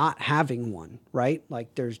no not having one, right?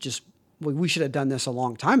 Like, we should have done this a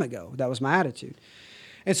long time ago. That was my attitude.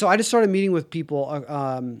 And so I just started meeting with people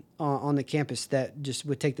on the campus that just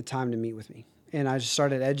would take the time to meet with me. And I just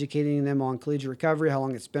started educating them on collegiate recovery, how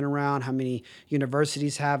long it's been around, how many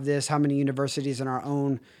universities have this, how many universities in our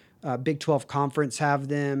own Big 12 conference have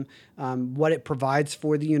them, what it provides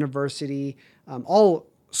for the university, all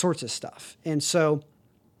sorts of stuff. And so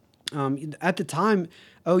at the time,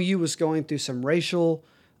 OU was going through some racial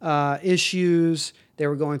issues. They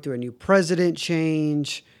were going through a new president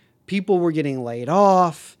change. People were getting laid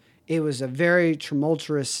off. It was a very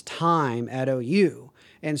tumultuous time at OU.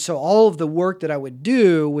 And so all of the work that I would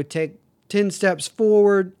do would take 10 steps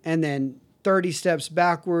forward and then 30 steps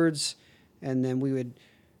backwards. And then we would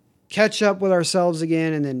catch up with ourselves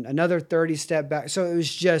again and then another 30 step back. So it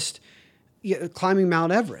was just climbing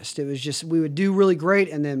Mount Everest. It was just, we would do really great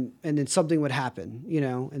and then something would happen,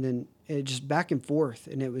 and then it just back and forth.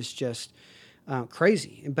 And it was just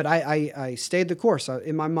crazy. But I stayed the course.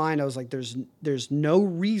 In my mind, I was like, there's no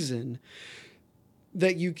reason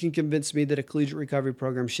that you can convince me that a collegiate recovery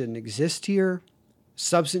program shouldn't exist here.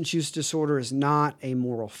 Substance use disorder is not a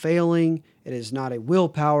moral failing. It is not a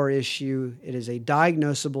willpower issue. It is a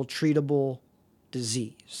diagnosable, treatable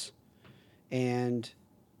disease. And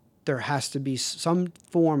there has to be some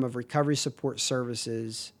form of recovery support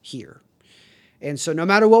services here. And so no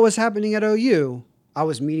matter what was happening at OU, I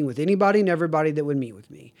was meeting with anybody and everybody that would meet with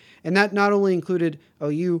me. And that not only included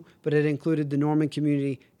OU, but it included the Norman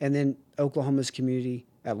community and then Oklahoma's community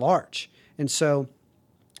at large. And so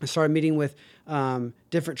I started meeting with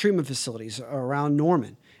different treatment facilities around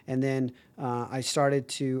Norman. And then I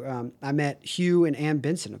met Hugh and Ann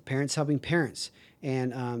Benson of Parents Helping Parents.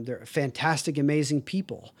 And they're fantastic, amazing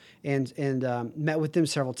people, and met with them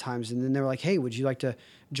several times. And then they were like, hey, would you like to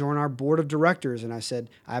join our board of directors? And I said,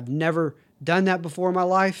 I've never done that before in my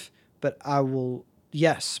life, but I will.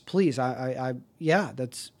 Yes, please. Yeah,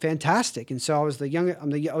 that's fantastic. And so I was the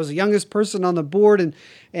youngest person on the board, and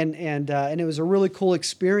it was a really cool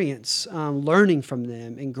experience, learning from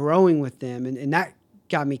them and growing with them, and that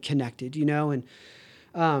got me connected,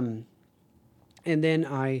 and then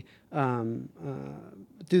I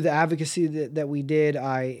through the advocacy that we did,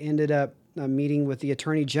 I ended up meeting with the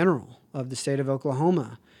Attorney General of the state of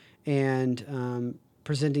Oklahoma, and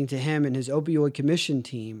presenting to him and his opioid commission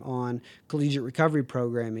team on collegiate recovery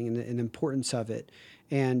programming and the importance of it.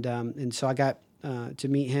 And so I got to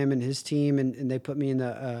meet him and his team, and they put me in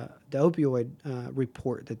the opioid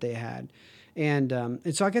report that they had. And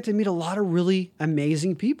so I got to meet a lot of really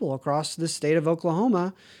amazing people across the state of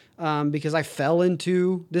Oklahoma because I fell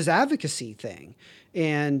into this advocacy thing.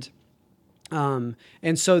 And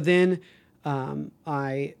so then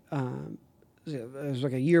it was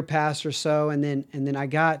like a year passed or so. And then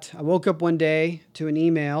I woke up one day to an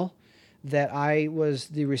email that I was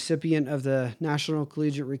the recipient of the National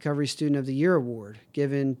Collegiate Recovery Student of the Year Award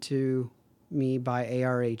given to me by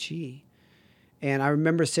ARHE. And I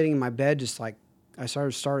remember sitting in my bed, just like, I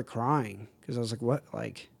started crying because I was like, what?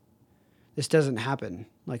 Like, this doesn't happen.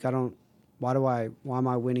 Like, why am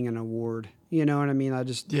I winning an award? You know what I mean? I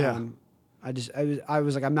was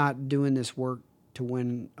like, I'm not doing this work to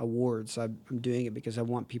win awards. I'm doing it because I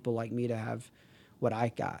want people like me to have what I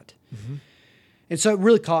got. Mm-hmm. And so it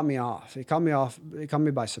really caught me off. It caught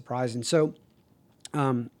me by surprise. And so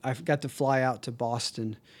I got to fly out to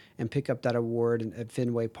Boston and pick up that award at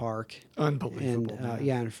Fenway Park. Unbelievable. And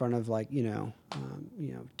in front of 200,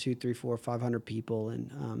 300, 400, 500 people.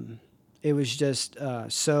 And it was just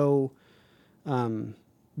so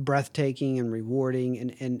breathtaking and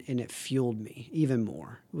rewarding, and it fueled me even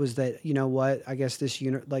more. It was that, you know what, I guess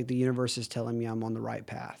the universe is telling me I'm on the right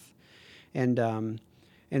path. And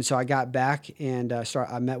so I got back and I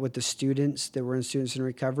met with the students that were in Students in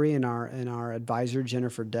Recovery and our advisor,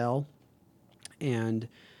 Jennifer Dell. And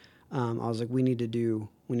I was like, we need to do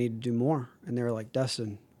more. And they were like,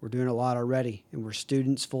 Dustin, we're doing a lot already, and we're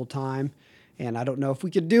students full time, and I don't know if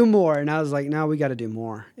we could do more. And I was like, no, we got to do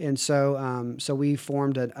more. And so we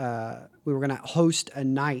formed we were going to host a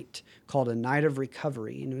night called a Night of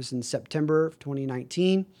Recovery, and it was in September of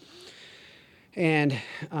 2019. And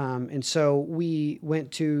so we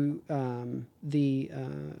went to the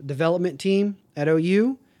development team at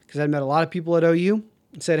OU, because I'd met a lot of people at OU,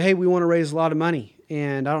 and said, hey, we want to raise a lot of money.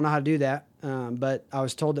 And I don't know how to do that, but I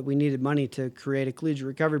was told that we needed money to create a collegiate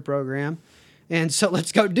recovery program. And so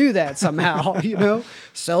let's go do that somehow,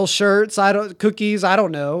 sell shirts, cookies, I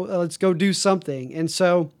don't know. Let's go do something. And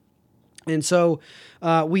so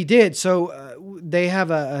we did. So they have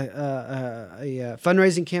a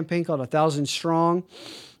fundraising campaign called 1,000 Strong,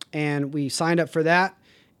 and we signed up for that.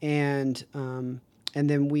 And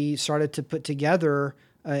then we started to put together,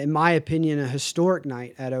 in my opinion, a historic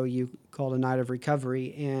night at OU called a Night of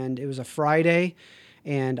Recovery. And it was a Friday,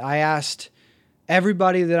 and I asked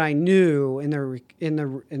everybody that I knew in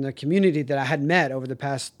the community that I had met over the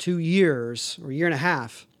past 2 years or year and a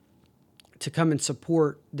half to come and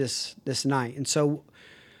support this night. And so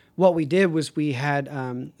what we did was we had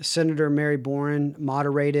Senator Mary Boren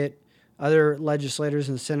moderate it. Other legislators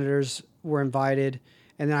and senators were invited.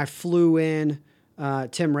 And then I flew in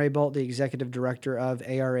Tim Raybolt, the executive director of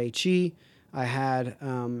ARHE. I had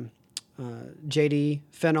J.D.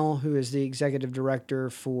 Fennell, who is the executive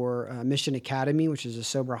director for Mission Academy, which is a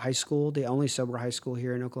sober high school, the only sober high school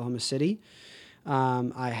here in Oklahoma City.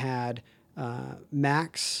 I had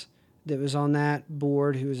Max that was on that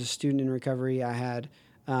board, who was a student in recovery. I had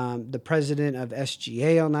the president of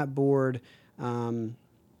SGA on that board, and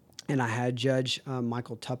I had Judge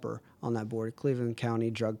Michael Tupper on that board, Cleveland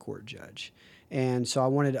County Drug Court judge. And so I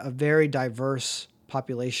wanted a very diverse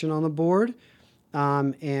population on the board.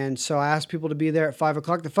 And so I asked people to be there at 5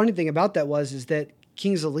 o'clock. The funny thing about that is that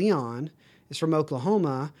Kings of Leon is from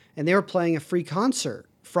Oklahoma, and they were playing a free concert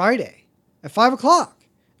Friday at 5 o'clock.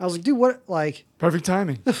 I was like, dude, what, like... Perfect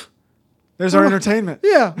timing. There's our entertainment.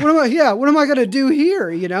 Yeah. What am I going to do here?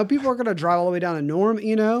 People are going to drive all the way down to Norm,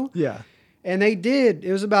 Yeah. And they did.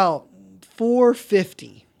 It was about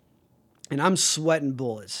 4:50, and I'm sweating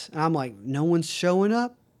bullets. And I'm like, no one's showing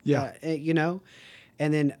up? Yeah. And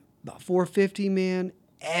then about 4:50, man,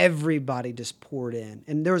 everybody just poured in.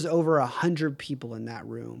 And there was over 100 people in that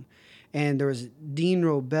room. And there was Dean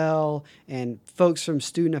Robel and folks from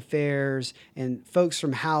Student Affairs and folks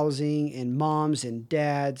from housing and moms and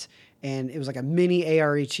dads. And it was like a mini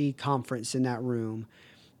ARHE conference in that room.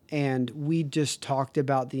 And we just talked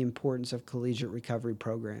about the importance of collegiate recovery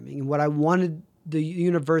programming. And what I wanted the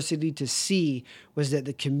university to see was that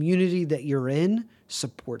the community that you're in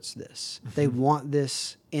supports this. Mm-hmm. They want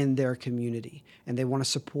this in their community, and they want to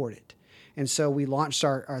support it. And so we launched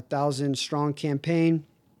our 1,000 Strong campaign,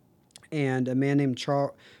 and a man named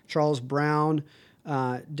Charles Brown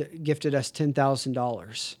gifted us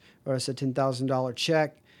 $10,000, or us a $10,000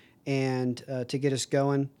 check, and to get us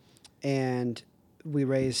going. And we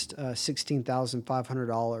raised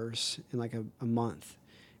 $16,500 in like a month,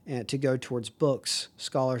 and to go towards books,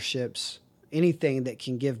 scholarships, anything that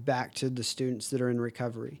can give back to the students that are in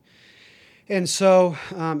recovery. And so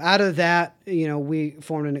out of that, we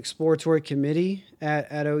formed an exploratory committee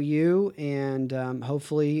at OU, and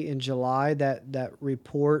hopefully in July that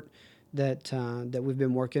report that we've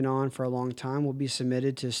been working on for a long time will be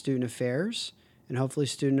submitted to Student Affairs, and hopefully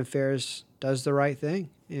Student Affairs does the right thing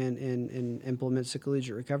and implements the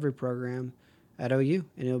collegiate recovery program at OU,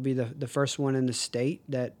 and it'll be the first one in the state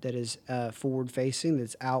that is forward-facing,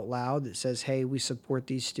 that's out loud, that says, hey, we support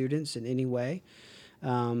these students in any way.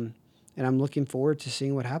 And I'm looking forward to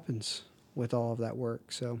seeing what happens with all of that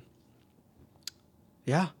work. So,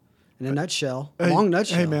 yeah, in a nutshell, long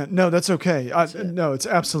nutshell. Hey, man, no, that's okay. No, it's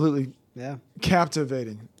absolutely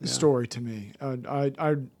captivating story to me.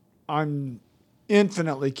 I'm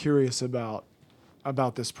infinitely curious about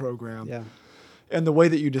this program. Yeah. And the way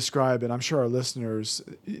that you describe it, I'm sure our listeners,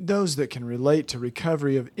 those that can relate to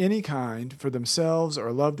recovery of any kind for themselves or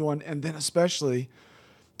a loved one, and then especially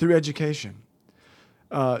through education.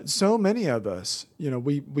 So many of us,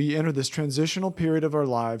 we enter this transitional period of our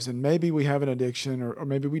lives, and maybe we have an addiction, or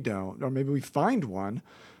maybe we don't, or maybe we find one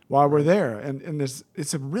while we're there. And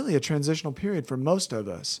it's really a transitional period for most of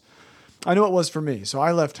us. I know it was for me. So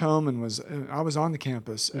I left home and I was on the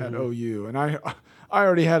campus at OU, and I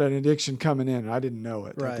already had an addiction coming in, and I didn't know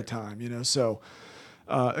it at the time, So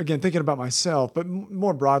again, thinking about myself, but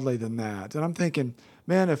more broadly than that. And I'm thinking,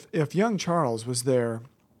 man, if young Charles was there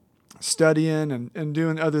studying and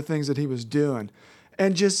doing other things that he was doing,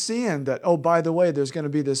 and just seeing that, oh, by the way, there's going to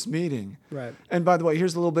be this meeting. Right. And by the way,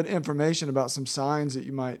 here's a little bit of information about some signs that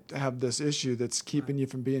you might have this issue that's keeping you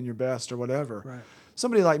from being your best or whatever. Right.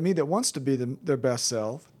 Somebody like me that wants to be their best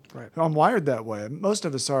self. Right. I'm wired that way. Most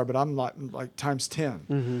of us are, but I'm like times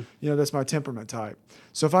 10. That's my temperament type.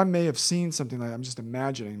 So if I may have seen something like that, I'm just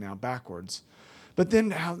imagining now backwards. But then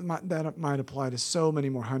how that might apply to so many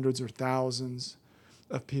more hundreds or thousands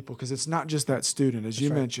of people, because it's not just that student, as you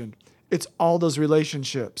mentioned. It's all those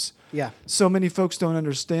relationships. Yeah. So many folks don't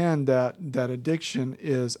understand that addiction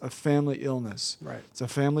is a family illness. Right. It's a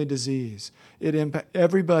family disease.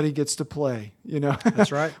 Everybody gets to play,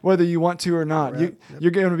 That's right. Whether you want to or not. Right.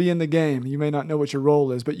 You're going to be in the game. You may not know what your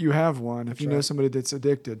role is, but you have one if you know somebody that's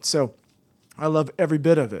addicted. So I love every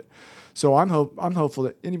bit of it. So I'm hopeful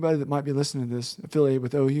that anybody that might be listening to this affiliated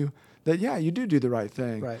with OU, that, you do the right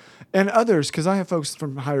thing. Right. And others, because I have folks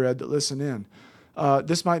from higher ed that listen in.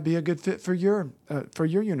 This might be a good fit for your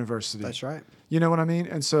university. That's right. You know what I mean?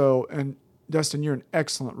 And Dustin, you're an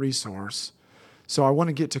excellent resource. So I want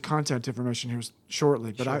to get to contact information here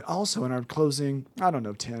shortly. But I also, in our closing,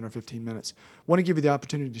 10 or 15 minutes, want to give you the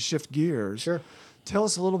opportunity to shift gears. Sure. Tell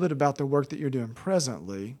us a little bit about the work that you're doing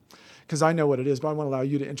presently, because I know what it is, but I want to allow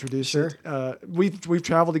you to introduce it. We've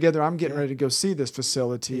traveled together. I'm getting ready to go see this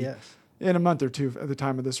facility in a month or two at the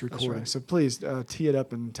time of this recording. Right. So please tee it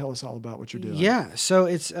up and tell us all about what you're doing. Yeah, so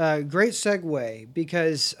it's a great segue,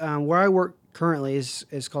 because where I work currently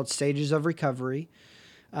is called Stages of Recovery,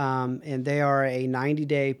 and they are a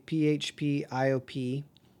 90-day PHP IOP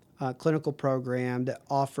clinical program that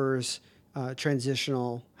offers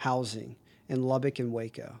transitional housing in Lubbock and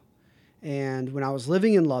Waco. And when I was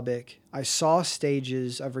living in Lubbock, I saw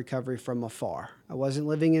Stages of Recovery from afar. I wasn't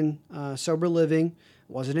living in sober living,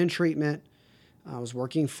 wasn't in treatment. I was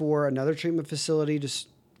working for another treatment facility, just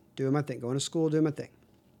doing my thing, going to school, doing my thing.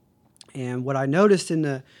 And what I noticed in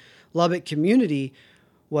the Lubbock community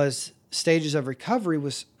was Stages of Recovery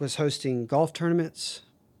was hosting golf tournaments.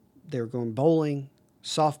 They were going bowling,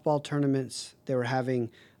 softball tournaments. They were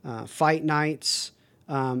having fight nights,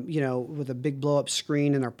 with a big blow-up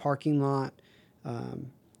screen in their parking lot.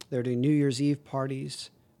 They were doing New Year's Eve parties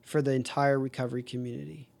for the entire recovery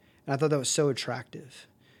community. And I thought that was so attractive.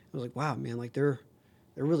 I was like, wow, man, like they're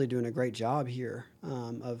really doing a great job here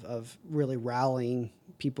of really rallying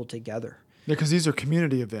people together. Yeah, because these are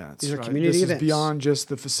community events. These are community events. This is beyond just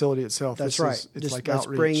the facility itself. That's right. It's just like let's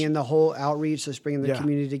outreach. bring in the whole outreach. Let's bring the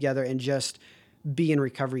community together and just be in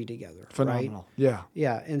recovery together. Phenomenal. Right? Yeah.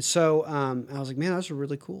 Yeah. And so I was like, man, that's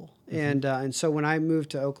really cool. Mm-hmm. And so when I moved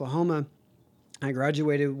to Oklahoma, I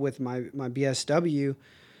graduated with my BSW.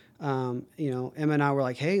 Emma and I were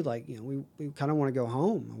like, hey, we kind of want to go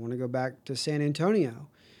home. I want to go back to San Antonio.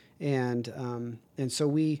 And so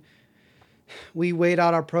we weighed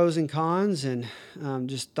out our pros and cons and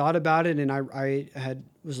just thought about it. And I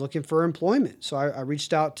was looking for employment. So I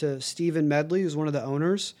reached out to Stephen Medley, who's one of the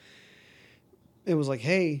owners. It was like,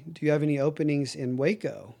 hey, do you have any openings in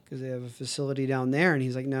Waco? Because they have a facility down there. And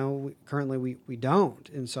he's like, no, currently we don't.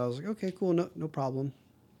 And so I was like, okay, cool, no problem.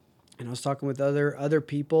 And I was talking with other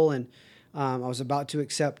people, and I was about to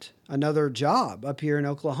accept another job up here in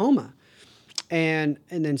Oklahoma. And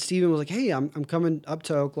then Stephen was like, hey, I'm coming up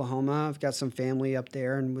to Oklahoma. I've got some family up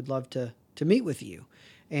there and would love to to meet with you.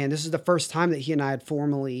 And this is the first time that he and I had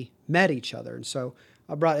formally met each other. And so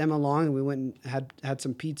I brought Emma along, and we went and had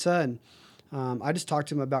some pizza, and I just talked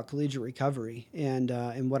to him about collegiate recovery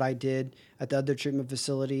and what I did at the other treatment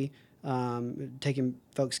facility, taking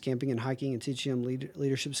folks camping and hiking and teaching them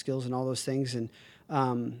leadership skills and all those things.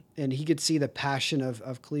 And he could see the passion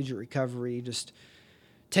of collegiate recovery just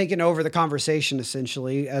taking over the conversation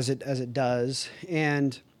essentially as it does.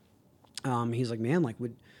 And he's like, man, like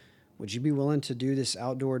would you be willing to do this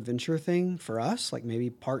outdoor adventure thing for us? Like maybe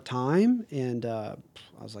part-time? And I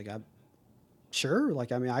was like, sure.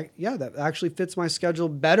 Like, I mean, that actually fits my schedule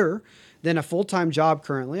better than a full-time job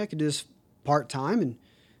currently. I could do this part-time, and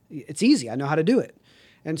it's easy. I know how to do it.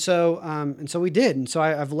 And so we did. And so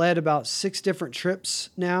I've led about 6 different trips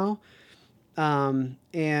now. And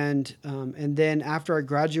then after I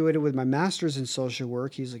graduated with my master's in social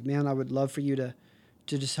work, he's like, man, I would love for you to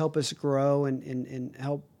just help us grow and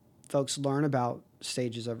help folks learn about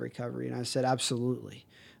stages of recovery. And I said, absolutely.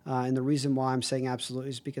 And the reason why I'm saying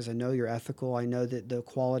absolutely is because I know you're ethical. I know that the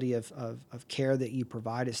quality of care that you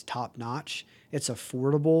provide is top notch. It's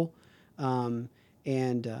affordable. And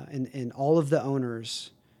all of the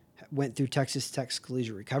owners went through Texas Tech's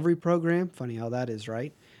collegiate recovery program. Funny how that is,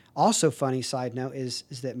 right? Also funny side note is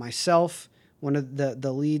that myself, one of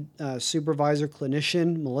the lead supervisor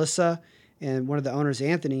clinician, Melissa, and one of the owners,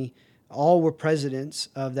 Anthony, all were presidents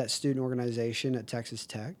of that student organization at Texas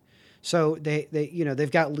Tech. So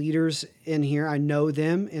they've got leaders in here. I know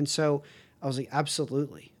them. And so I was like,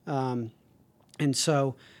 absolutely. And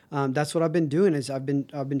so that's what I've been doing is I've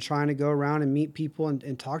been trying to go around and meet people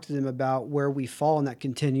and talk to them about where we fall in that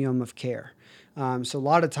continuum of care. So a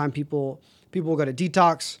lot of time people will go to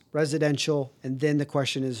detox, residential, and then the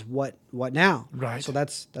question is what now? Right. So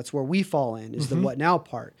that's where we fall in is the what now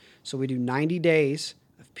part. So we do 90 days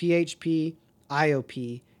of PHP,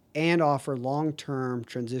 IOP, and offer long-term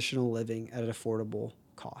transitional living at an affordable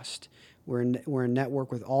cost. We're a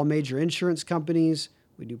network with all major insurance companies.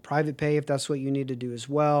 We do private pay if that's what you need to do as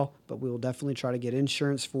well, but we will definitely try to get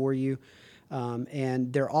insurance for you.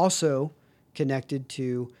 And they're also connected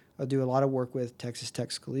to do a lot of work with Texas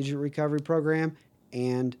Tech's collegiate recovery program,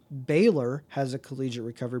 and Baylor has a collegiate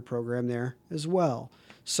recovery program there as well.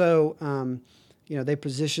 So, they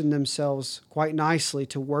position themselves quite nicely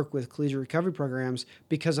to work with collegiate recovery programs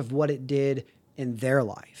because of what it did in their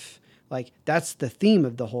life. Like, that's the theme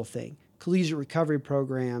of the whole thing. Collegiate recovery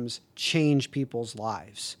programs change people's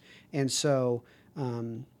lives. And so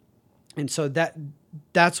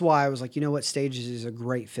that's why I was like, you know what, Stages is a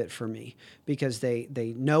great fit for me because they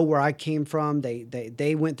know where I came from.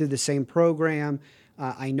 They went through the same program.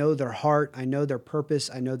 I know their heart. I know their purpose.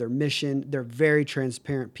 I know their mission. They're very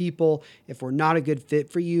transparent people. If we're not a good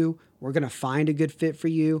fit for you, we're going to find a good fit for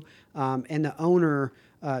you. And the owner,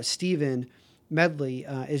 Stephen Medley,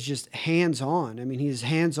 is just hands-on. I mean, he's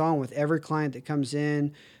hands-on with every client that comes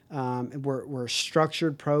in. We're a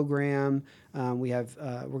structured program. We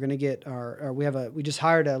just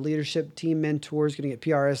hired a leadership team mentor who's going to get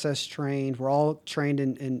PRSS trained. We're all trained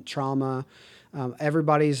in trauma.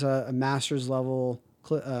 Everybody's a master's level,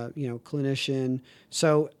 clinician.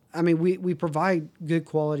 So, I mean, we provide good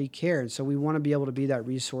quality care. And so we want to be able to be that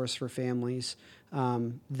resource for families,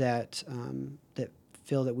 that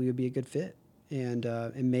feel that we would be a good fit. And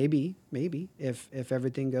maybe if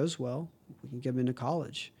everything goes well, we can get them into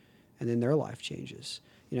college and then their life changes,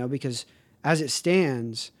 because as it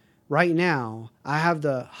stands right now, I have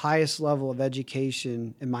the highest level of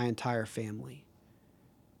education in my entire family.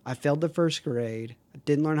 I failed the first grade. I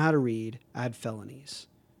didn't learn how to read. I had felonies.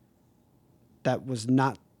 That was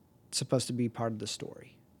not supposed to be part of the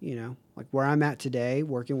story, like where I'm at today,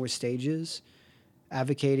 working with Stages,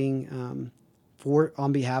 advocating,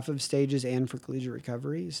 on behalf of Stages and for collegiate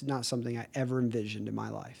recovery is not something I ever envisioned in my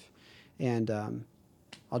life. And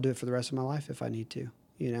I'll do it for the rest of my life if I need to,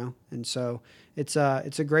 And so it's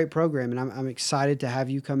a great program, and I'm excited to have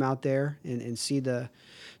you come out there and see the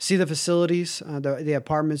facilities. The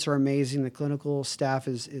apartments are amazing. The clinical staff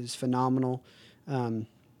is phenomenal. And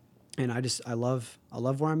I love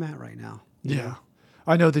where I'm at right now. Yeah.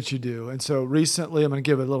 I know that you do. And so recently I'm going to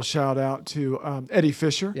give a little shout out to Eddie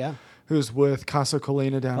Fisher. Yeah. Who's with Casa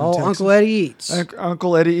Colina down in Texas. Uncle Eddie Eats.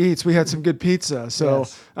 Uncle Eddie Eats. We had some good pizza. So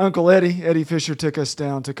yes. Uncle Eddie Fisher took us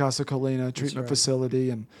down to Casa Colina treatment facility.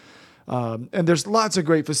 And there's lots of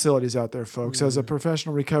great facilities out there, folks. Mm-hmm. As a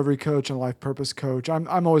professional recovery coach and life purpose coach,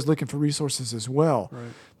 I'm always looking for resources as well.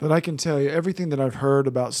 Right. But I can tell you everything that I've heard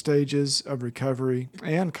about Stages of recovery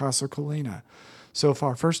and Casa Colina so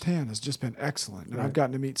far firsthand has just been excellent. And I've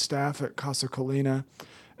gotten to meet staff at Casa Colina,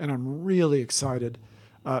 and I'm really excited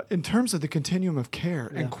in terms of the continuum of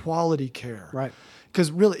care and quality care. Right. Because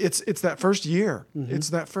really, it's that first year.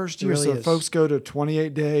 It's that first year. really So is. if folks go to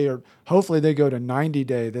 28-day, or hopefully they go to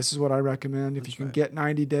 90-day. This is what I recommend. If you can get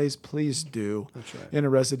 90 days, please do. That's right. In a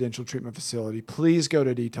residential treatment facility. Please go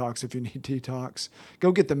to detox if you need detox.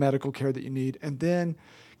 Go get the medical care that you need, and then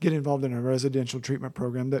get involved in a residential treatment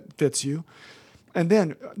program that fits you. And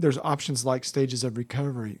then there's options like Stages of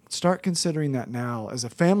Recovery. Start considering that now as a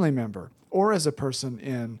family member or as a person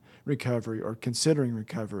in recovery or considering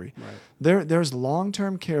recovery. Right. There's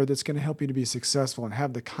long-term care that's going to help you to be successful and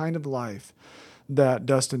have the kind of life that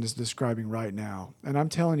Dustin is describing right now. And I'm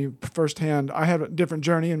telling you firsthand, I had a different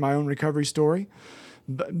journey in my own recovery story,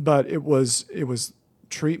 but it was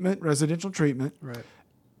treatment, residential treatment, Right.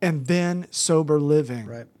 and then sober living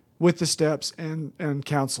Right. with the steps and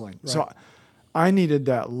counseling. Right. So I needed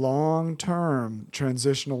that long-term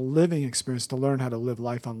transitional living experience to learn how to live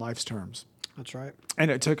life on life's terms. That's right.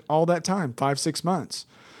 And it took all that time, 5-6 months,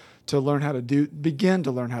 to begin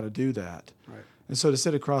to learn how to do that. Right. And so to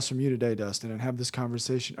sit across from you today, Dustin, and have this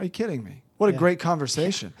conversation, are you kidding me? What a great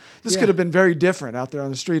conversation. This could have been very different out there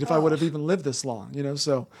on the street if I would have even lived this long,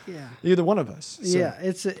 so either one of us. So. Yeah,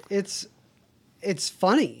 it's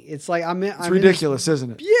funny. It's like I'm ridiculous,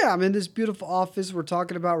 isn't it? Yeah, I'm in this beautiful office. We're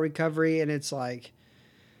talking about recovery, and it's like,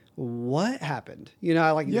 what happened?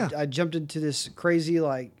 I jumped into this crazy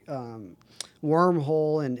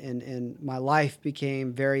wormhole, and my life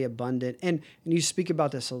became very abundant. And you speak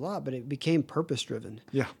about this a lot, but it became purpose driven.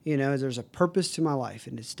 Yeah. There's a purpose to my life,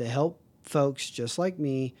 and it's to help folks just like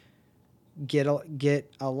me get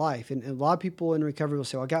a life. And a lot of people in recovery will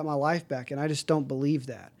say, well, I got my life back. And I just don't believe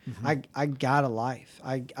that. Mm-hmm. I got a life.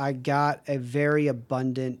 I got a very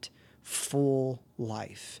abundant, full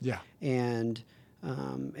life. Yeah. And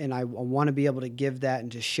I want to be able to give that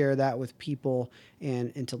and just share that with people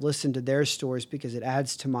and to listen to their stories, because it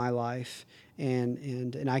adds to my life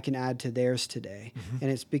and I can add to theirs today. Mm-hmm.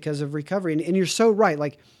 And it's because of recovery. And you're so right.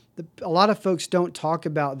 Like, a lot of folks don't talk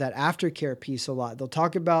about that aftercare piece a lot. They'll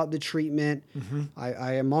talk about the treatment. Mm-hmm.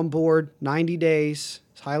 I am on board, 90 days.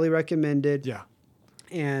 It's highly recommended. Yeah.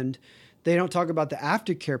 And they don't talk about the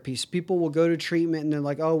aftercare piece. People will go to treatment and they're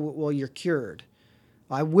like, oh, well, you're cured.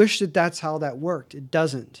 I wish that that's how that worked. It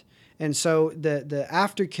doesn't. And so the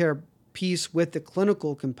aftercare piece with the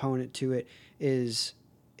clinical component to it is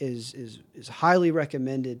highly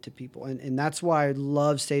recommended to people. And that's why I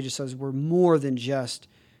love Stages. So we're more than just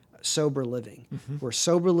sober living. Mm-hmm. We're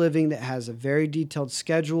sober living that has a very detailed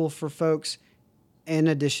schedule for folks, in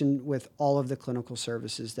addition with all of the clinical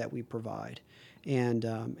services that we provide. And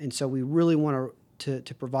so we really want to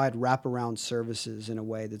provide wraparound services in a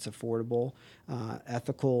way that's affordable,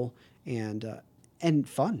 ethical, and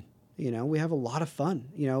fun. We have a lot of fun.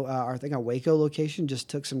 Our Waco location just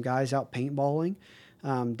took some guys out paintballing.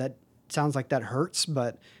 That sounds like that hurts,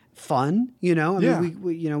 but fun. We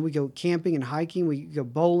go camping and hiking. We go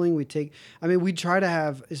bowling. We try to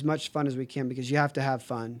have as much fun as we can, because you have to have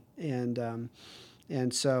fun. And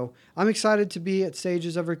so I'm excited to be at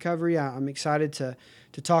Stages of Recovery. I'm excited to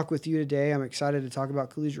talk with you today. I'm excited to talk about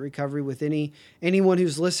collegiate recovery with anyone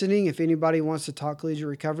who's listening. If anybody wants to talk collegiate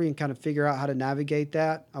recovery and kind of figure out how to navigate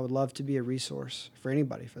that, I would love to be a resource for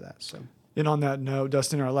anybody for that. So. And on that note,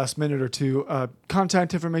 Dustin, our last minute or two,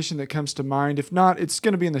 contact information that comes to mind. If not, it's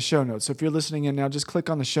going to be in the show notes. So if you're listening in now, just click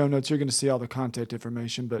on the show notes. You're going to see all the contact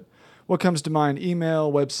information. But what comes to mind?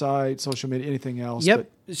 Email, website, social media, anything else? Yep.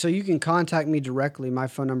 So you can contact me directly. My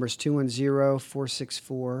phone number is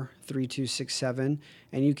 210-464-3267.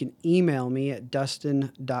 And you can email me at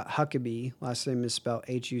dustin.huckabee, last name is spelled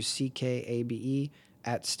Huckabe,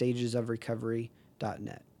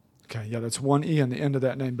 @stagesofrecovery.net. Okay, yeah, that's one E on the end of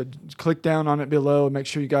that name, but click down on it below and make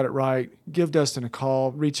sure you got it right. Give Dustin a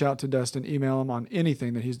call, reach out to Dustin, email him on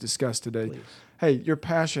anything that he's discussed today. Please. Hey, your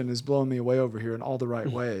passion is blowing me away over here in all the right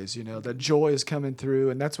ways. That joy is coming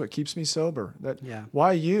through, and that's what keeps me sober.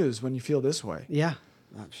 Why use when you feel this way? Yeah.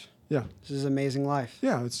 Yeah. This is an amazing life.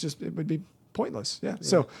 Yeah, it would be pointless. Yeah.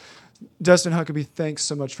 So, Dustin Huckabee, thanks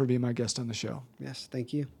so much for being my guest on the show. Yes,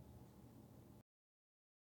 thank you.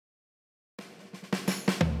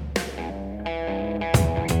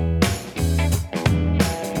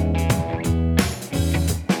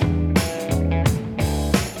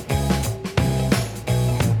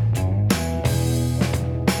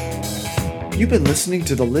 You've been listening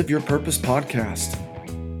to the Live Your Purpose podcast.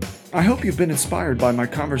 I hope you've been inspired by my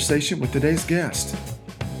conversation with today's guest.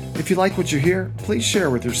 If you like what you hear, please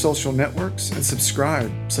share with your social networks and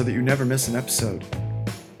subscribe so that you never miss an episode.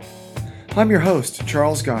 I'm your host,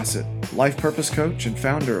 Charles Gossett, life purpose coach and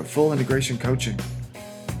founder of Full Integration Coaching.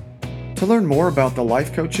 To learn more about the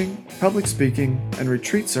life coaching, public speaking, and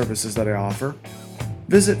retreat services that I offer,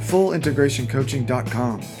 visit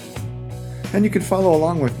fullintegrationcoaching.com. And you can follow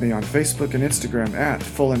along with me on Facebook and Instagram at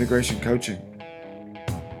Full Integration Coaching.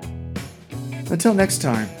 Until next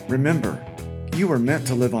time, remember, you were meant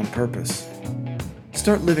to live on purpose.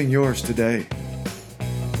 Start living yours today.